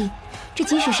实力，这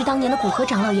即使是当年的古河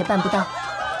长老也办不到。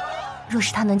若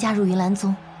是他能加入云岚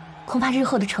宗，恐怕日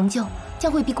后的成就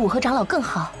将会比古河长老更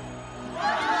好。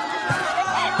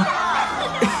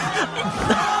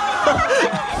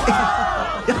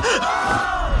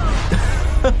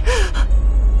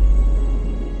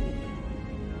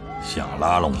想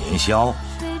拉拢炎萧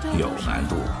有难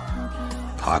度，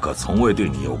他可从未对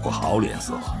你有过好脸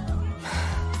色。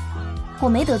我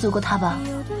没得罪过他吧？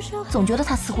总觉得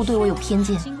他似乎对我有偏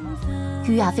见。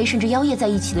与亚飞甚至妖夜在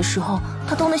一起的时候，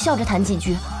他都能笑着谈几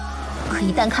句，可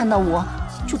一旦看到我，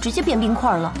就直接变冰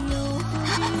块了。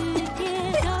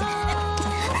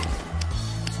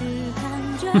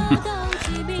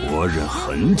我忍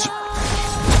很久，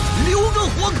留个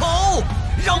活口，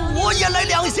让我也来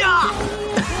两下。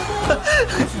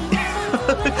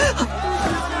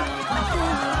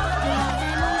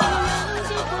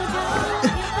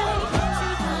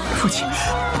父亲，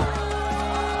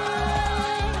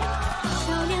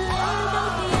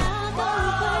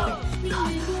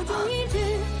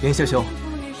炎萧兄，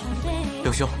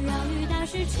刘兄，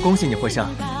恭喜你获胜。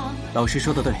老师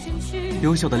说的对，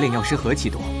优秀的炼药师何其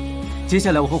多。接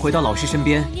下来我会回到老师身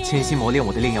边，潜心磨练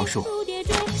我的炼药术。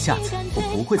下次我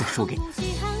不会再输给你。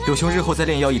柳兄日后在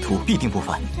炼药一途必定不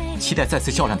凡，期待再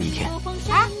次较量的一天。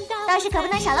啊，倒是可不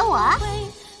能少了我。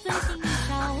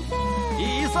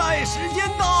比赛时间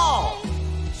到，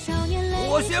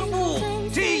我宣布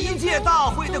这一届大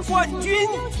会的冠军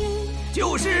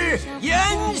就是炎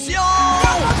萧。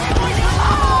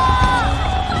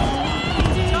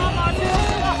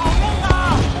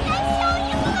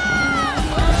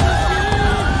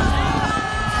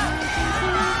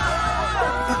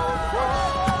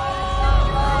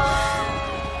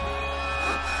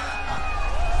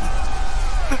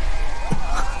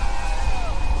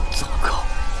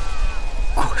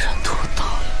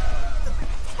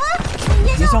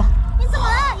炎萧，你怎么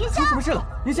了，炎萧？出什么事了？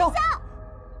炎萧。